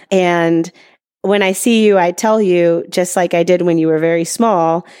 and when I see you, I tell you, just like I did when you were very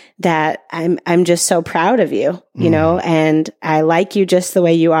small, that I'm just so proud of you, you know, and I like you just the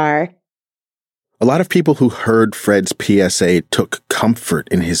way you are. A lot of people who heard Fred's PSA took comfort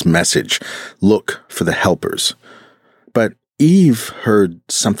in his message, look for the helpers. But Eve heard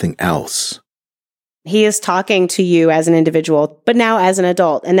something else. He is talking to you as an individual, but now as an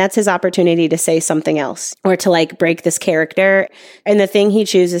adult. And that's his opportunity to say something else or to like break this character. And the thing he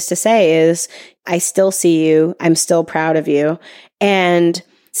chooses to say is, I still see you. I'm still proud of you. And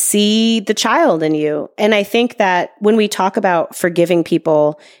see the child in you. And I think that when we talk about forgiving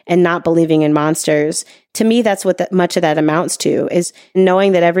people and not believing in monsters, to me, that's what much of that amounts to, is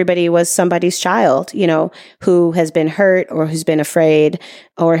knowing that everybody was somebody's child, you know, who has been hurt or who's been afraid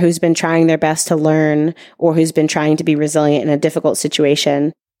or who's been trying their best to learn or who's been trying to be resilient in a difficult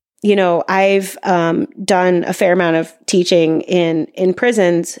situation. You know, I've done a fair amount of teaching in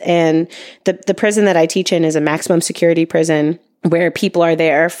prisons, and the prison that I teach in is a maximum security prison where people are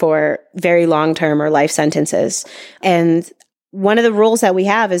there for very long-term or life sentences. And one of the rules that we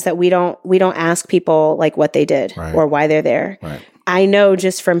have is that we don't ask people like what they did or why they're there. Right. I know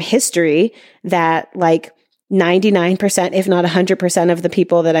just from history that like 99%, if not 100% of the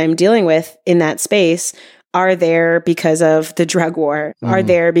people that I'm dealing with in that space are there because of the drug war, are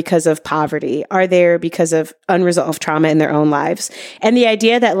there because of poverty, are there because of unresolved trauma in their own lives. And the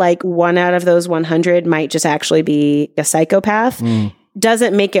idea that like 1 out of those 100 might just actually be a psychopath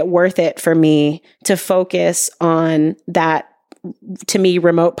doesn't make it worth it for me to focus on that, to me,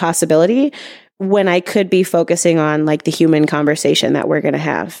 remote possibility when I could be focusing on like the human conversation that we're going to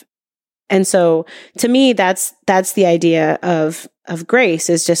have. And so to me, that's the idea of grace,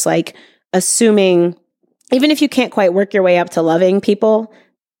 is just like assuming, even if you can't quite work your way up to loving people,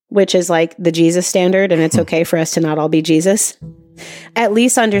 which is like the Jesus standard, and it's okay for us to not all be Jesus, at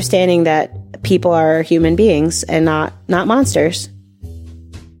least understanding that people are human beings and not monsters.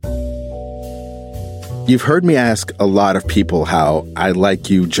 You've heard me ask a lot of people how I like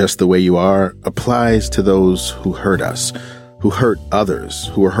you just the way you are applies to those who hurt us, who hurt others,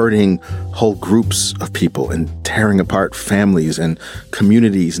 who are hurting whole groups of people and tearing apart families and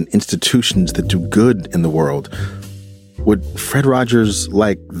communities and institutions that do good in the world. would Fred Rogers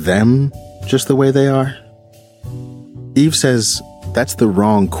like them just the way they are? Eve says that's the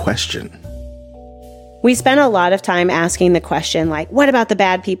wrong question. We spend a lot of time asking the question, like, what about the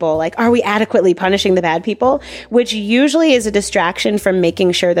bad people? Like, are we adequately punishing the bad people? Which usually is a distraction from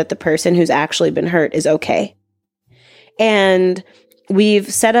making sure that the person who's actually been hurt is okay. And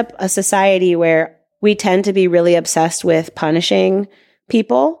we've set up a society where we tend to be really obsessed with punishing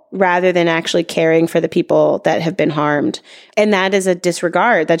people rather than actually caring for the people that have been harmed. And that is a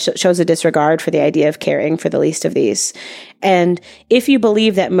disregard. That shows a disregard for the idea of caring for the least of these. And if you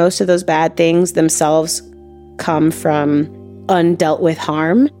believe that most of those bad things themselves come from undealt with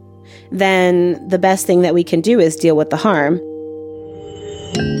harm, then the best thing that we can do is deal with the harm.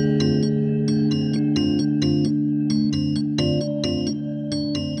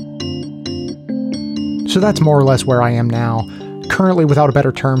 So that's more or less where I am now. Currently, without a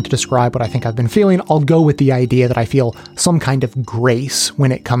better term to describe what I think I've been feeling, I'll go with the idea that I feel some kind of grace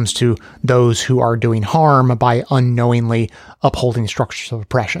when it comes to those who are doing harm by unknowingly upholding structures of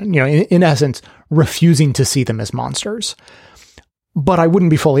oppression. In essence, refusing to see them as monsters. But I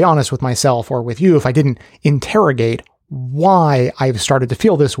wouldn't be fully honest with myself or with you if I didn't interrogate why I've started to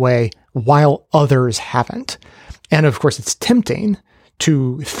feel this way while others haven't. And of course, it's tempting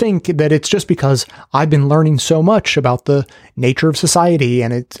to think that it's just because I've been learning so much about the nature of society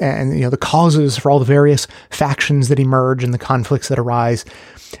and the causes for all the various factions that emerge and the conflicts that arise,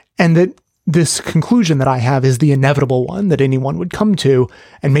 and that this conclusion that I have is the inevitable one that anyone would come to,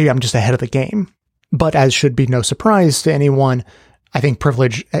 and maybe I'm just ahead of the game. But as should be no surprise to anyone, I think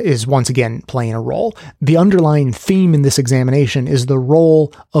privilege is once again playing a role. The underlying theme in this examination is the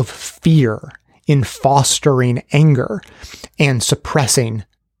role of fear in fostering anger and suppressing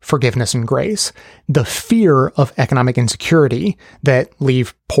forgiveness and grace. The fear of economic insecurity that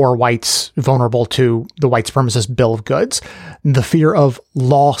leave poor whites vulnerable to the white supremacist bill of goods. The fear of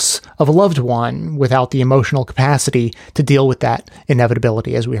loss of a loved one without the emotional capacity to deal with that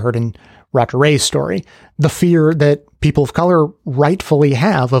inevitability, as we heard in Roger Ray's story. The fear that people of color rightfully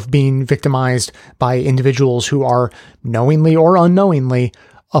have of being victimized by individuals who are knowingly or unknowingly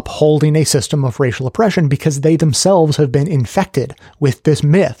upholding a system of racial oppression because they themselves have been infected with this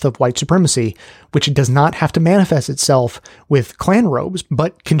myth of white supremacy, which does not have to manifest itself with Klan robes,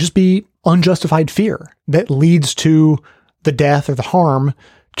 but can just be unjustified fear that leads to the death or the harm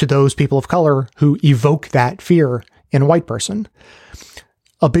to those people of color who evoke that fear in a white person.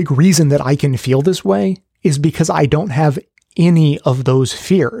 A big reason that I can feel this way is because I don't have any of those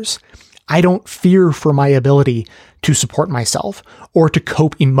fears. I don't fear for my ability to support myself or to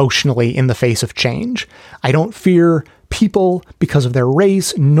cope emotionally in the face of change. I don't fear people because of their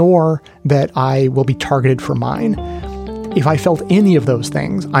race, nor that I will be targeted for mine. If I felt any of those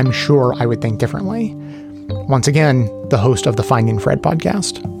things, I'm sure I would think differently. Once again, the host of the Finding Fred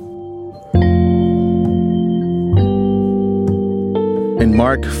podcast. In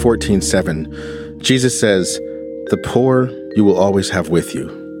Mark 14:7, Jesus says, "The poor you will always have with you,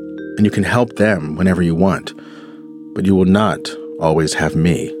 and you can help them whenever you want, but you will not always have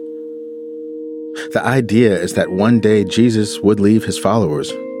me." The idea is that one day Jesus would leave his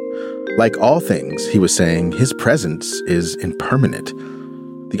followers. Like all things, he was saying, his presence is impermanent.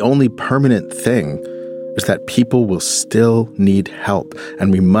 The only permanent thing is that people will still need help,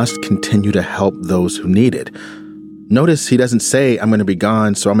 and we must continue to help those who need it. Notice he doesn't say, "I'm going to be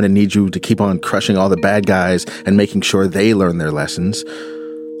gone, so I'm going to need you to keep on crushing all the bad guys and making sure they learn their lessons."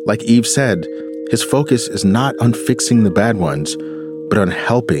 Like Eve said, his focus is not on fixing the bad ones, but on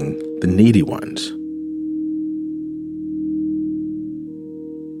helping the needy ones.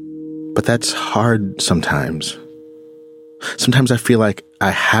 But that's hard sometimes. Sometimes I feel like I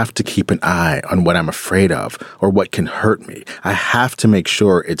have to keep an eye on what I'm afraid of or what can hurt me. I have to make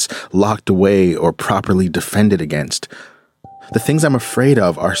sure it's locked away or properly defended against. The things I'm afraid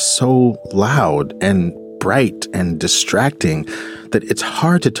of are so loud and bright and distracting that it's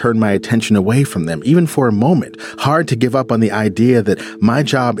hard to turn my attention away from them, even for a moment. Hard to give up on the idea that my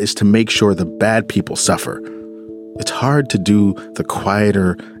job is to make sure the bad people suffer. It's hard to do the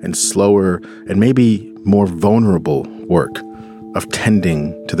quieter and slower and maybe more vulnerable work of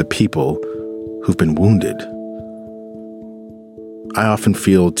tending to the people who've been wounded. I often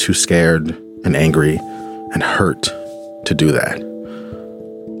feel too scared and angry and hurt to do that.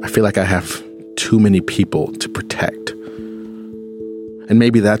 I feel like I have too many people to protect. And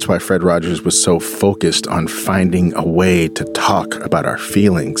maybe that's why Fred Rogers was so focused on finding a way to talk about our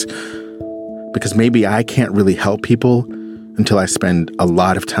feelings. Because maybe I can't really help people until I spend a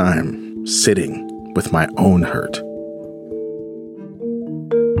lot of time sitting with my own hurt.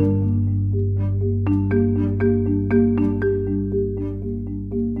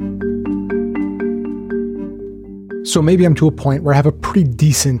 So maybe I'm to a point where I have a pretty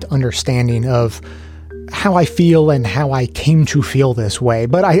decent understanding of how I feel and how I came to feel this way.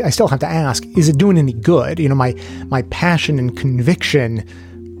 But I still have to ask, is it doing any good? You know, my passion and conviction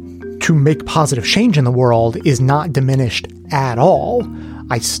to make positive change in the world is not diminished at all.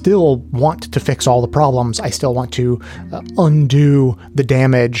 I still want to fix all the problems. I still want to undo the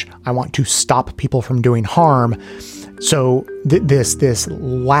damage. I want to stop people from doing harm. So this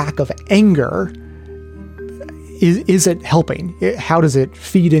lack of anger, is it helping? How does it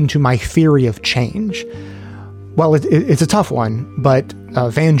feed into my theory of change? Well, it's a tough one, but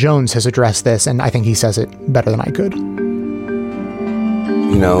Van Jones has addressed this, and I think he says it better than I could.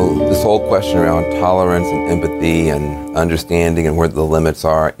 You know, this whole question around tolerance and empathy and understanding and where the limits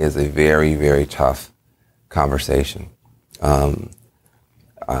are is a very, very tough conversation. And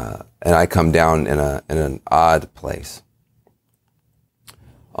I come down in an odd place.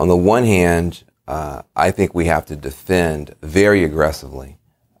 On the one hand, I think we have to defend very aggressively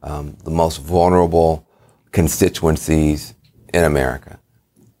the most vulnerable constituencies in America.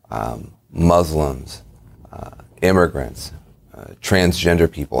 Muslims, immigrants, transgender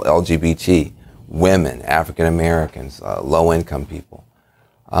people, LGBT, women, African Americans, low-income people.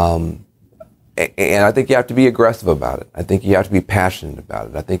 And I think you have to be aggressive about it. I think you have to be passionate about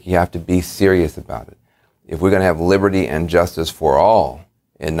it. I think you have to be serious about it. If we're going to have liberty and justice for all,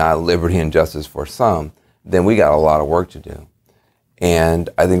 and not liberty and justice for some, then we got a lot of work to do. And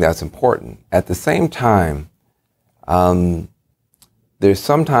I think that's important. At the same time, there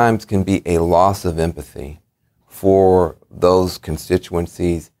sometimes can be a loss of empathy for those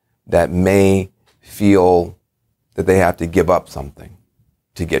constituencies that may feel that they have to give up something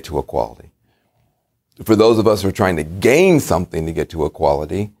to get to equality. For those of us who are trying to gain something to get to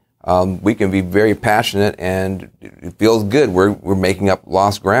equality, we can be very passionate, and it feels good. We're making up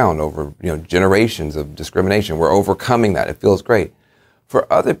lost ground over generations of discrimination. We're overcoming that. It feels great. For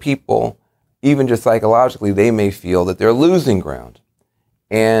other people, even just psychologically, they may feel that they're losing ground,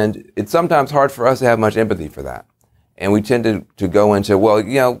 and it's sometimes hard for us to have much empathy for that. And we tend to go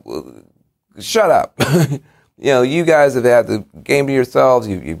into, shut up. You guys have had the game to yourselves.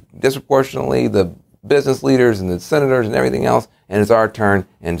 You disproportionately the business leaders and the senators and everything else, and it's our turn,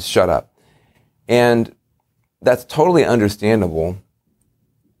 and shut up. And that's totally understandable.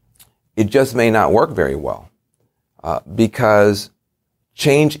 It just may not work very well because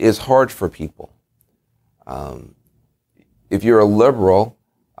change is hard for people. If you're a liberal,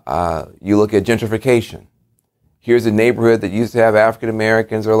 you look at gentrification. Here's a neighborhood that used to have African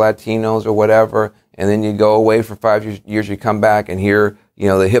Americans or Latinos or whatever, and then you go away for 5 years, you come back, and here, the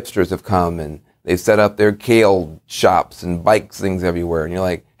hipsters have come, and they've set up their kale shops and bike things everywhere. And you're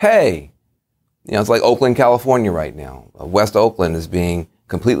like, hey, it's like Oakland, California right now. West Oakland is being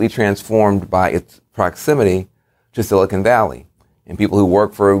completely transformed by its proximity to Silicon Valley. And people who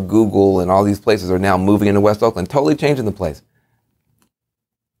work for Google and all these places are now moving into West Oakland, totally changing the place.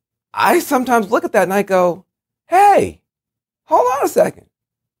 I sometimes look at that and I go, hey, hold on a second.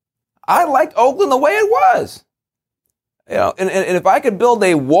 I liked Oakland the way it was. And if I could build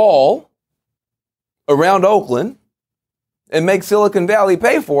a wall around Oakland and make Silicon Valley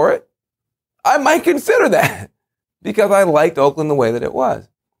pay for it, I might consider that because I liked Oakland the way that it was.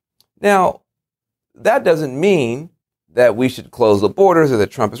 Now, that doesn't mean that we should close the borders or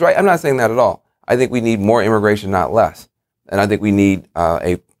that Trump is right. I'm not saying that at all. I think we need more immigration, not less. And I think we need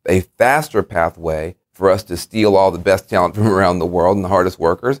a faster pathway for us to steal all the best talent from around the world and the hardest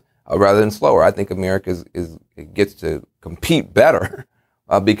workers rather than slower. I think America gets to compete better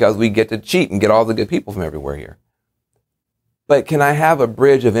because we get to cheat and get all the good people from everywhere here. But can I have a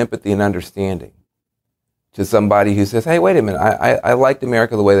bridge of empathy and understanding to somebody who says, hey, wait a minute, I liked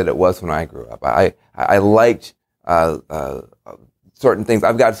America the way that it was when I grew up. I liked certain things.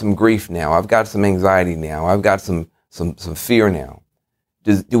 I've got some grief now. I've got some anxiety now. I've got some fear now.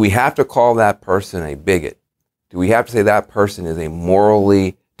 Do we have to call that person a bigot? Do we have to say that person is a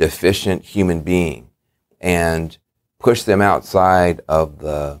morally deficient human being and push them outside of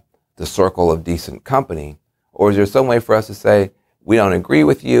the circle of decent company? Or is there some way for us to say, we don't agree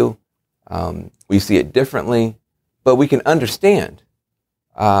with you, we see it differently, but we can understand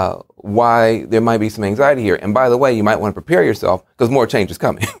why there might be some anxiety here. And by the way, you might want to prepare yourself because more change is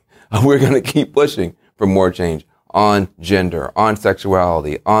coming. We're going to keep pushing for more change on gender, on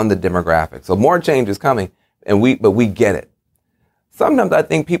sexuality, on the demographics. So more change is coming, but we get it. Sometimes I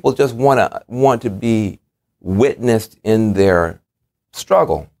think people just want to be witnessed in their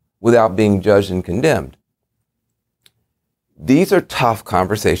struggle without being judged and condemned. These are tough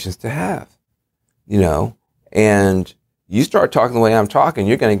conversations to have, and you start talking the way I'm talking,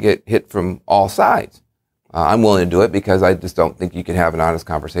 you're going to get hit from all sides. I'm willing to do it because I just don't think you can have an honest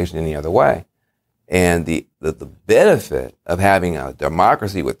conversation any other way. And the benefit of having a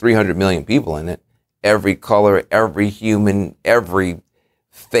democracy with 300 million people in it, every color, every human, every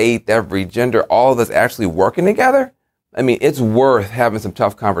faith, every gender, all of us actually working together, I mean, it's worth having some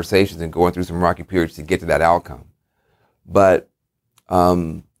tough conversations and going through some rocky periods to get to that outcome. But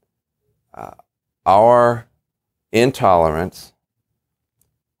our intolerance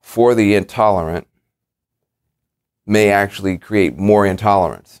for the intolerant may actually create more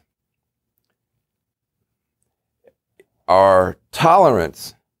intolerance. Our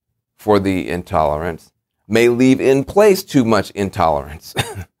tolerance for the intolerance may leave in place too much intolerance.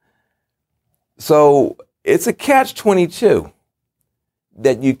 So it's a catch-22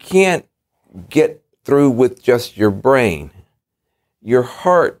 that you can't get through with just your brain. Your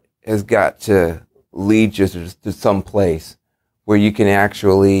heart has got to lead you to some place where you can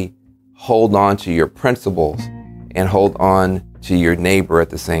actually hold on to your principles and hold on to your neighbor at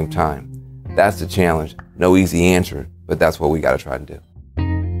the same time. That's the challenge. No easy answer, but that's what we got to try to do.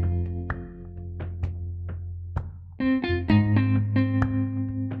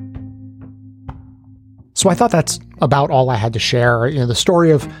 So I thought that's about all I had to share. You know, the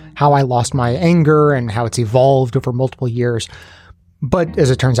story of how I lost my anger and how it's evolved over multiple years. But as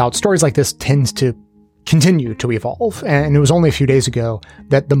it turns out, stories like this tends to continue to evolve. And it was only a few days ago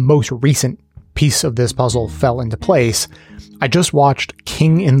that the most recent piece of this puzzle fell into place. I just watched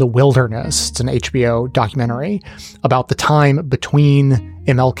King in the Wilderness. It's an HBO documentary about the time between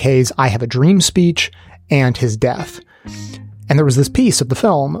MLK's I Have a Dream speech and his death. And there was this piece of the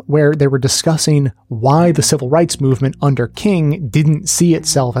film where they were discussing why the civil rights movement under King didn't see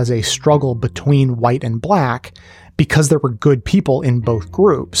itself as a struggle between white and black because there were good people in both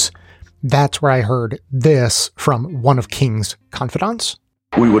groups. That's where I heard this from one of King's confidants.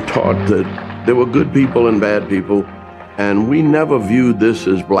 We were taught that there were good people and bad people, and we never viewed this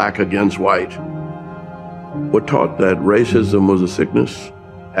as black against white. We're taught that racism was a sickness,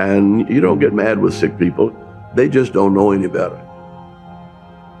 and you don't get mad with sick people. They just don't know any better.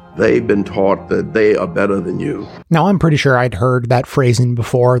 They've been taught that they are better than you. Now, I'm pretty sure I'd heard that phrasing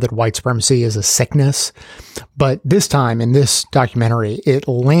before, that white supremacy is a sickness. But this time in this documentary, it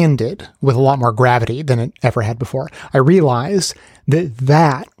landed with a lot more gravity than it ever had before. I realized that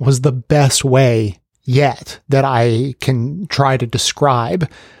that was the best way yet that I can try to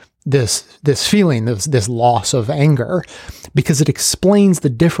describe this feeling, this loss of anger, because it explains the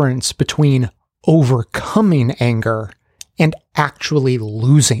difference between overcoming anger and actually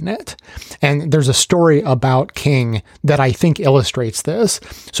losing it. And there's a story about King that I think illustrates this.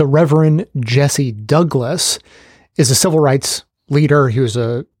 So Reverend Jesse Douglas is a civil rights leader. He was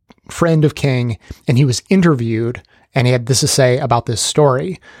a friend of King, and he was interviewed, and he had this to say about this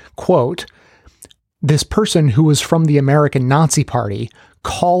story. Quote, "This person who was from the American Nazi Party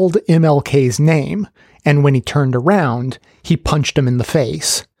called MLK's name, and when he turned around, he punched him in the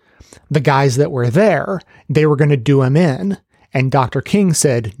face. The guys that were there, they were going to do him in. And Dr. King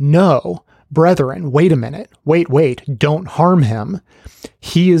said, 'No, brethren, wait a minute. Wait, don't harm him.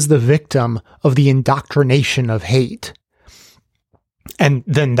 He is the victim of the indoctrination of hate.'" And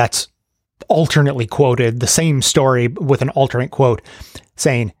then that's alternately quoted, the same story with an alternate quote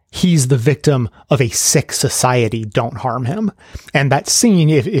saying, "He's the victim of a sick society. Don't harm him." And that scene,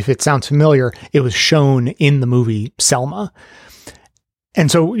 if it sounds familiar, it was shown in the movie Selma. And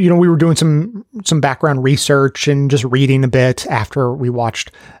so, you know, we were doing some background research and just reading a bit after we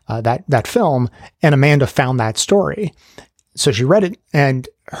watched that film, and Amanda found that story. So she read it, and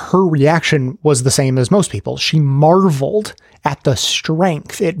her reaction was the same as most people. She marveled at the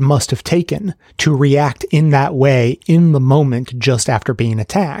strength it must have taken to react in that way in the moment just after being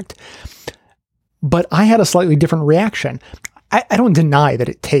attacked. But I had a slightly different reaction. I don't deny that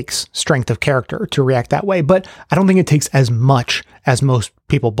it takes strength of character to react that way, but I don't think it takes as much as most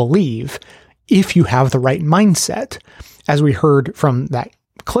people believe if you have the right mindset. As we heard from that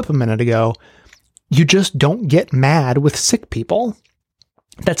clip a minute ago, you just don't get mad with sick people.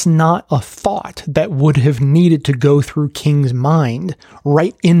 That's not a thought that would have needed to go through King's mind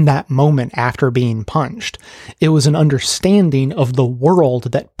right in that moment after being punched. It was an understanding of the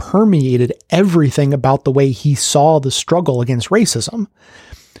world that permeated everything about the way he saw the struggle against racism.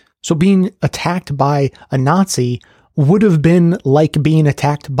 So being attacked by a Nazi would have been like being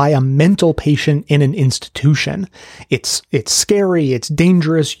attacked by a mental patient in an institution. It's scary, it's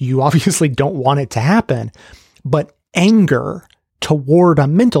dangerous, you obviously don't want it to happen, but anger toward a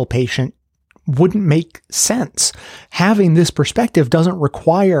mental patient wouldn't make sense. Having this perspective doesn't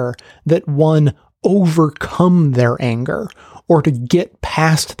require that one overcome their anger or to get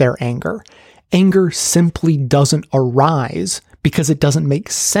past their anger. Anger simply doesn't arise because it doesn't make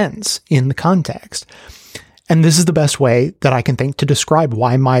sense in the context. And this is the best way that I can think to describe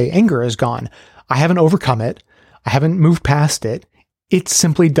why my anger is gone. I haven't overcome it. I haven't moved past it. It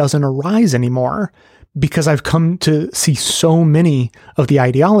simply doesn't arise anymore because I've come to see so many of the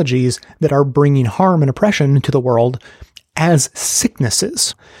ideologies that are bringing harm and oppression into the world as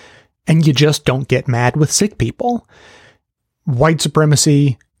sicknesses. And you just don't get mad with sick people. White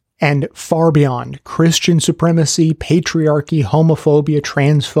supremacy and far beyond, Christian supremacy, patriarchy, homophobia,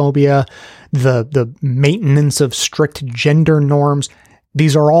 transphobia, the maintenance of strict gender norms,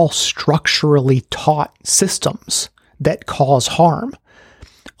 these are all structurally taught systems that cause harm.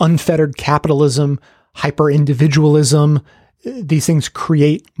 Unfettered capitalism, hyper-individualism, these things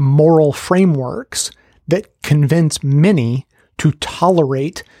create moral frameworks that convince many to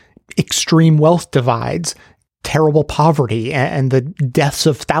tolerate extreme wealth divides, terrible poverty, and the deaths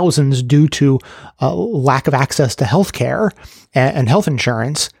of thousands due to lack of access to healthcare and health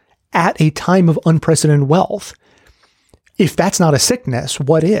insurance at a time of unprecedented wealth. If that's not a sickness,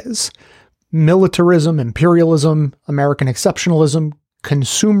 what is? Militarism, imperialism, American exceptionalism,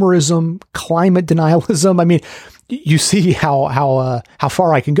 consumerism, climate denialism. I mean, you see how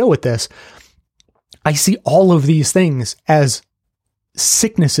far I can go with this. I see all of these things as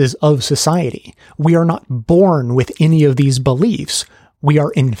sicknesses of society. We are not born with any of these beliefs. We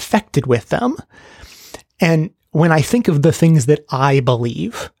are infected with them. And when I think of the things that I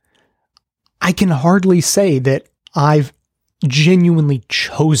believe, I can hardly say that I've genuinely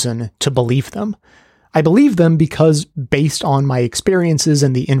chosen to believe them. I believe them because, based on my experiences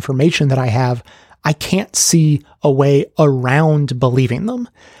and the information that I have, I can't see a way around believing them.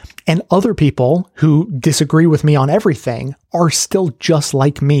 And other people who disagree with me on everything are still just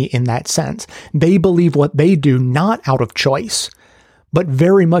like me in that sense. They believe what they do not out of choice, but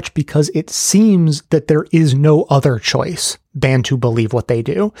very much because it seems that there is no other choice than to believe what they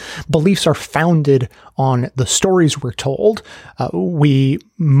do. Beliefs are founded on the stories we're told. We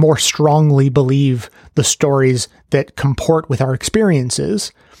more strongly believe the stories that comport with our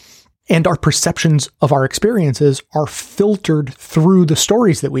experiences, and our perceptions of our experiences are filtered through the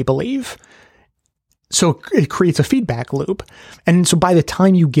stories that we believe. So it creates a feedback loop. And so by the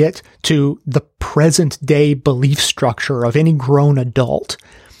time you get to the present day belief structure of any grown adult,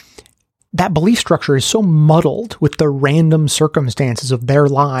 that belief structure is so muddled with the random circumstances of their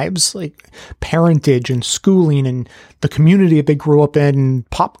lives, like parentage and schooling and the community that they grew up in, and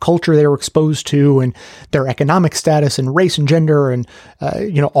pop culture they were exposed to, and their economic status and race and gender, and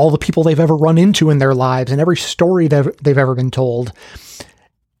all the people they've ever run into in their lives and every story they've ever been told.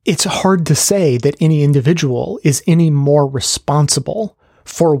 It's hard to say that any individual is any more responsible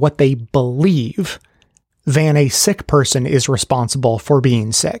for what they believe than a sick person is responsible for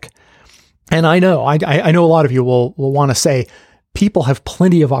being sick. And I know a lot of you will want to say people have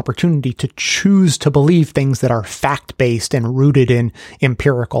plenty of opportunity to choose to believe things that are fact-based and rooted in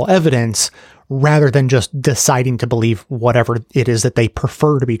empirical evidence rather than just deciding to believe whatever it is that they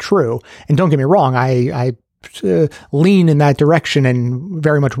prefer to be true. And don't get me wrong, I lean in that direction and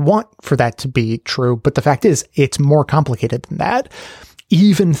very much want for that to be true. But the fact is, it's more complicated than that.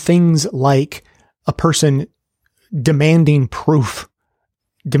 Even things like a person demanding proof,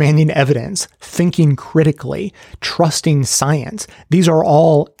 demanding evidence, thinking critically, trusting science. These are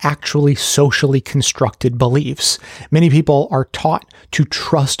all actually socially constructed beliefs. Many people are taught to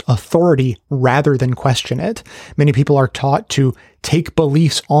trust authority rather than question it. Many people are taught to take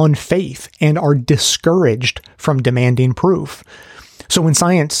beliefs on faith and are discouraged from demanding proof. So when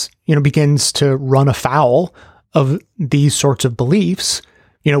science, begins to run afoul of these sorts of beliefs,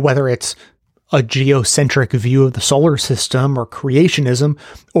 whether it's a geocentric view of the solar system or creationism,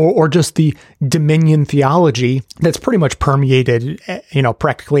 or just the dominion theology that's pretty much permeated,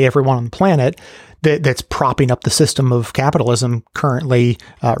 practically everyone on the planet, that's propping up the system of capitalism currently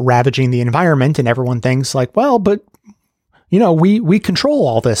ravaging the environment. And everyone thinks like, well, but we control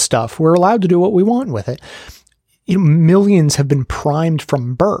all this stuff. We're allowed to do what we want with it. Millions have been primed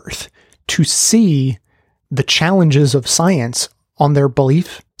from birth to see the challenges of science on their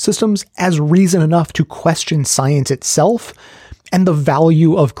belief systems as reason enough to question science itself and the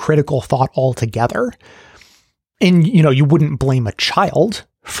value of critical thought altogether. And, you wouldn't blame a child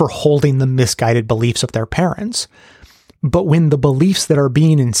for holding the misguided beliefs of their parents. But when the beliefs that are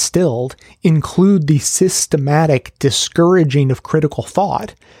being instilled include the systematic discouraging of critical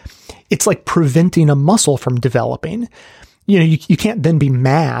thought, it's like preventing a muscle from developing. You can't then be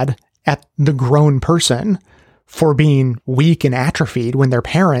mad at the grown person for being weak and atrophied when their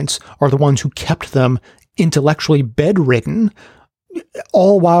parents are the ones who kept them intellectually bedridden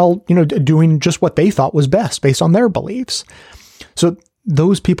all while, doing just what they thought was best based on their beliefs. So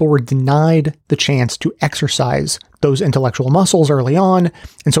those people were denied the chance to exercise those intellectual muscles early on,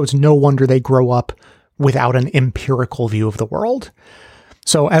 and so it's no wonder they grow up without an empirical view of the world.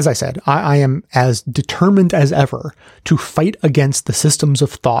 So as I said, I am as determined as ever to fight against the systems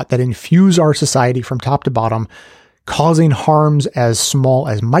of thought that infuse our society from top to bottom, causing harms as small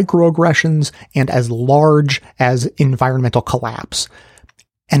as microaggressions and as large as environmental collapse.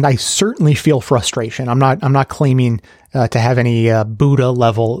 And I certainly feel frustration. I'm not claiming to have any Buddha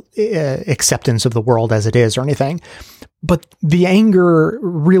level acceptance of the world as it is or anything, but the anger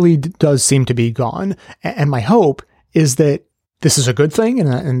really does seem to be gone. And my hope is that this is a good thing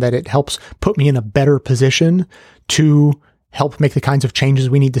and that it helps put me in a better position to help make the kinds of changes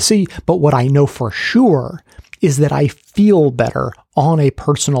we need to see. But what I know for sure is that I feel better on a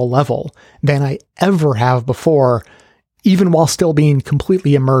personal level than I ever have before, even while still being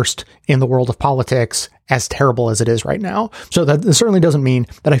completely immersed in the world of politics, as terrible as it is right now. So that certainly doesn't mean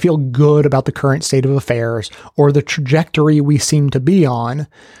that I feel good about the current state of affairs or the trajectory we seem to be on.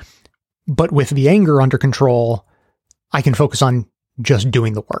 But with the anger under control, I can focus on just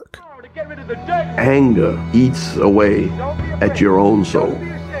doing the work. Anger eats away at your own soul,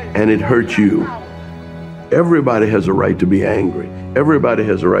 and it hurts you. Everybody has a right to be angry. Everybody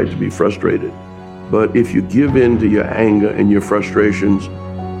has a right to be frustrated. But if you give in to your anger and your frustrations,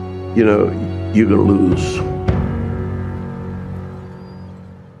 you're going to lose.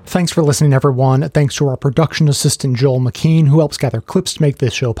 Thanks for listening, everyone. Thanks to our production assistant, Joel McKean, who helps gather clips to make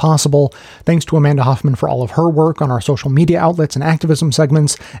this show possible. Thanks to Amanda Hoffman for all of her work on our social media outlets and activism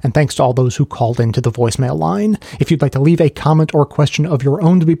segments. And thanks to all those who called into the voicemail line. If you'd like to leave a comment or question of your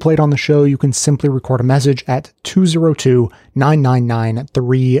own to be played on the show, you can simply record a message at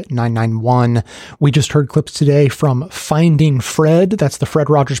 202-999-3991. We just heard clips today from Finding Fred. That's the Fred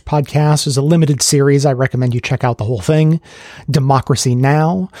Rogers podcast. It's a limited series. I recommend you check out the whole thing. Democracy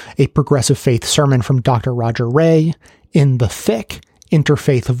Now!, a progressive faith sermon from Dr. Roger Ray, In the Thick,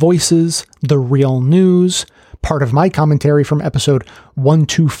 Interfaith Voices, The Real News, part of my commentary from episode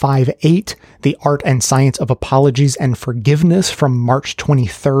 1258, The Art and Science of Apologies and Forgiveness from March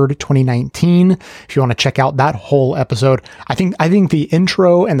 23rd, 2019. If you want to check out that whole episode, I think the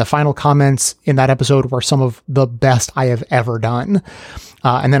intro and the final comments in that episode were some of the best I have ever done.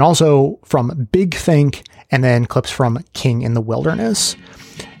 And then also from Big Think, and then clips from King in the Wilderness.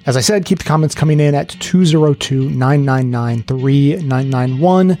 As I said, keep the comments coming in at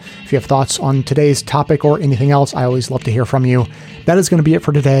 202-999-3991. If you have thoughts on today's topic or anything else, I always love to hear from you. That is going to be it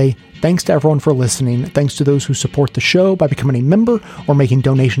for today. Thanks to everyone for listening. Thanks to those who support the show by becoming a member or making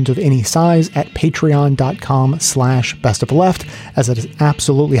donations of any size at patreon.com/bestofleft, as that is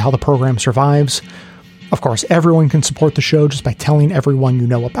absolutely how the program survives. Of course, everyone can support the show just by telling everyone you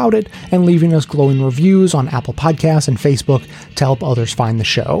know about it and leaving us glowing reviews on Apple Podcasts and Facebook to help others find the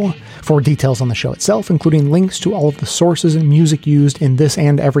show. For details on the show itself, including links to all of the sources and music used in this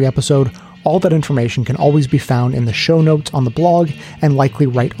and every episode, all that information can always be found in the show notes on the blog and likely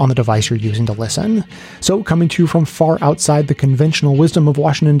right on the device you're using to listen. So, coming to you from far outside the conventional wisdom of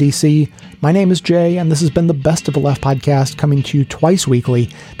Washington, D.C., my name is Jay, and this has been the Best of the Left podcast, coming to you twice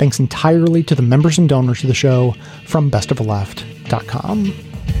weekly, thanks entirely to the members and donors of the show from bestoftheleft.com.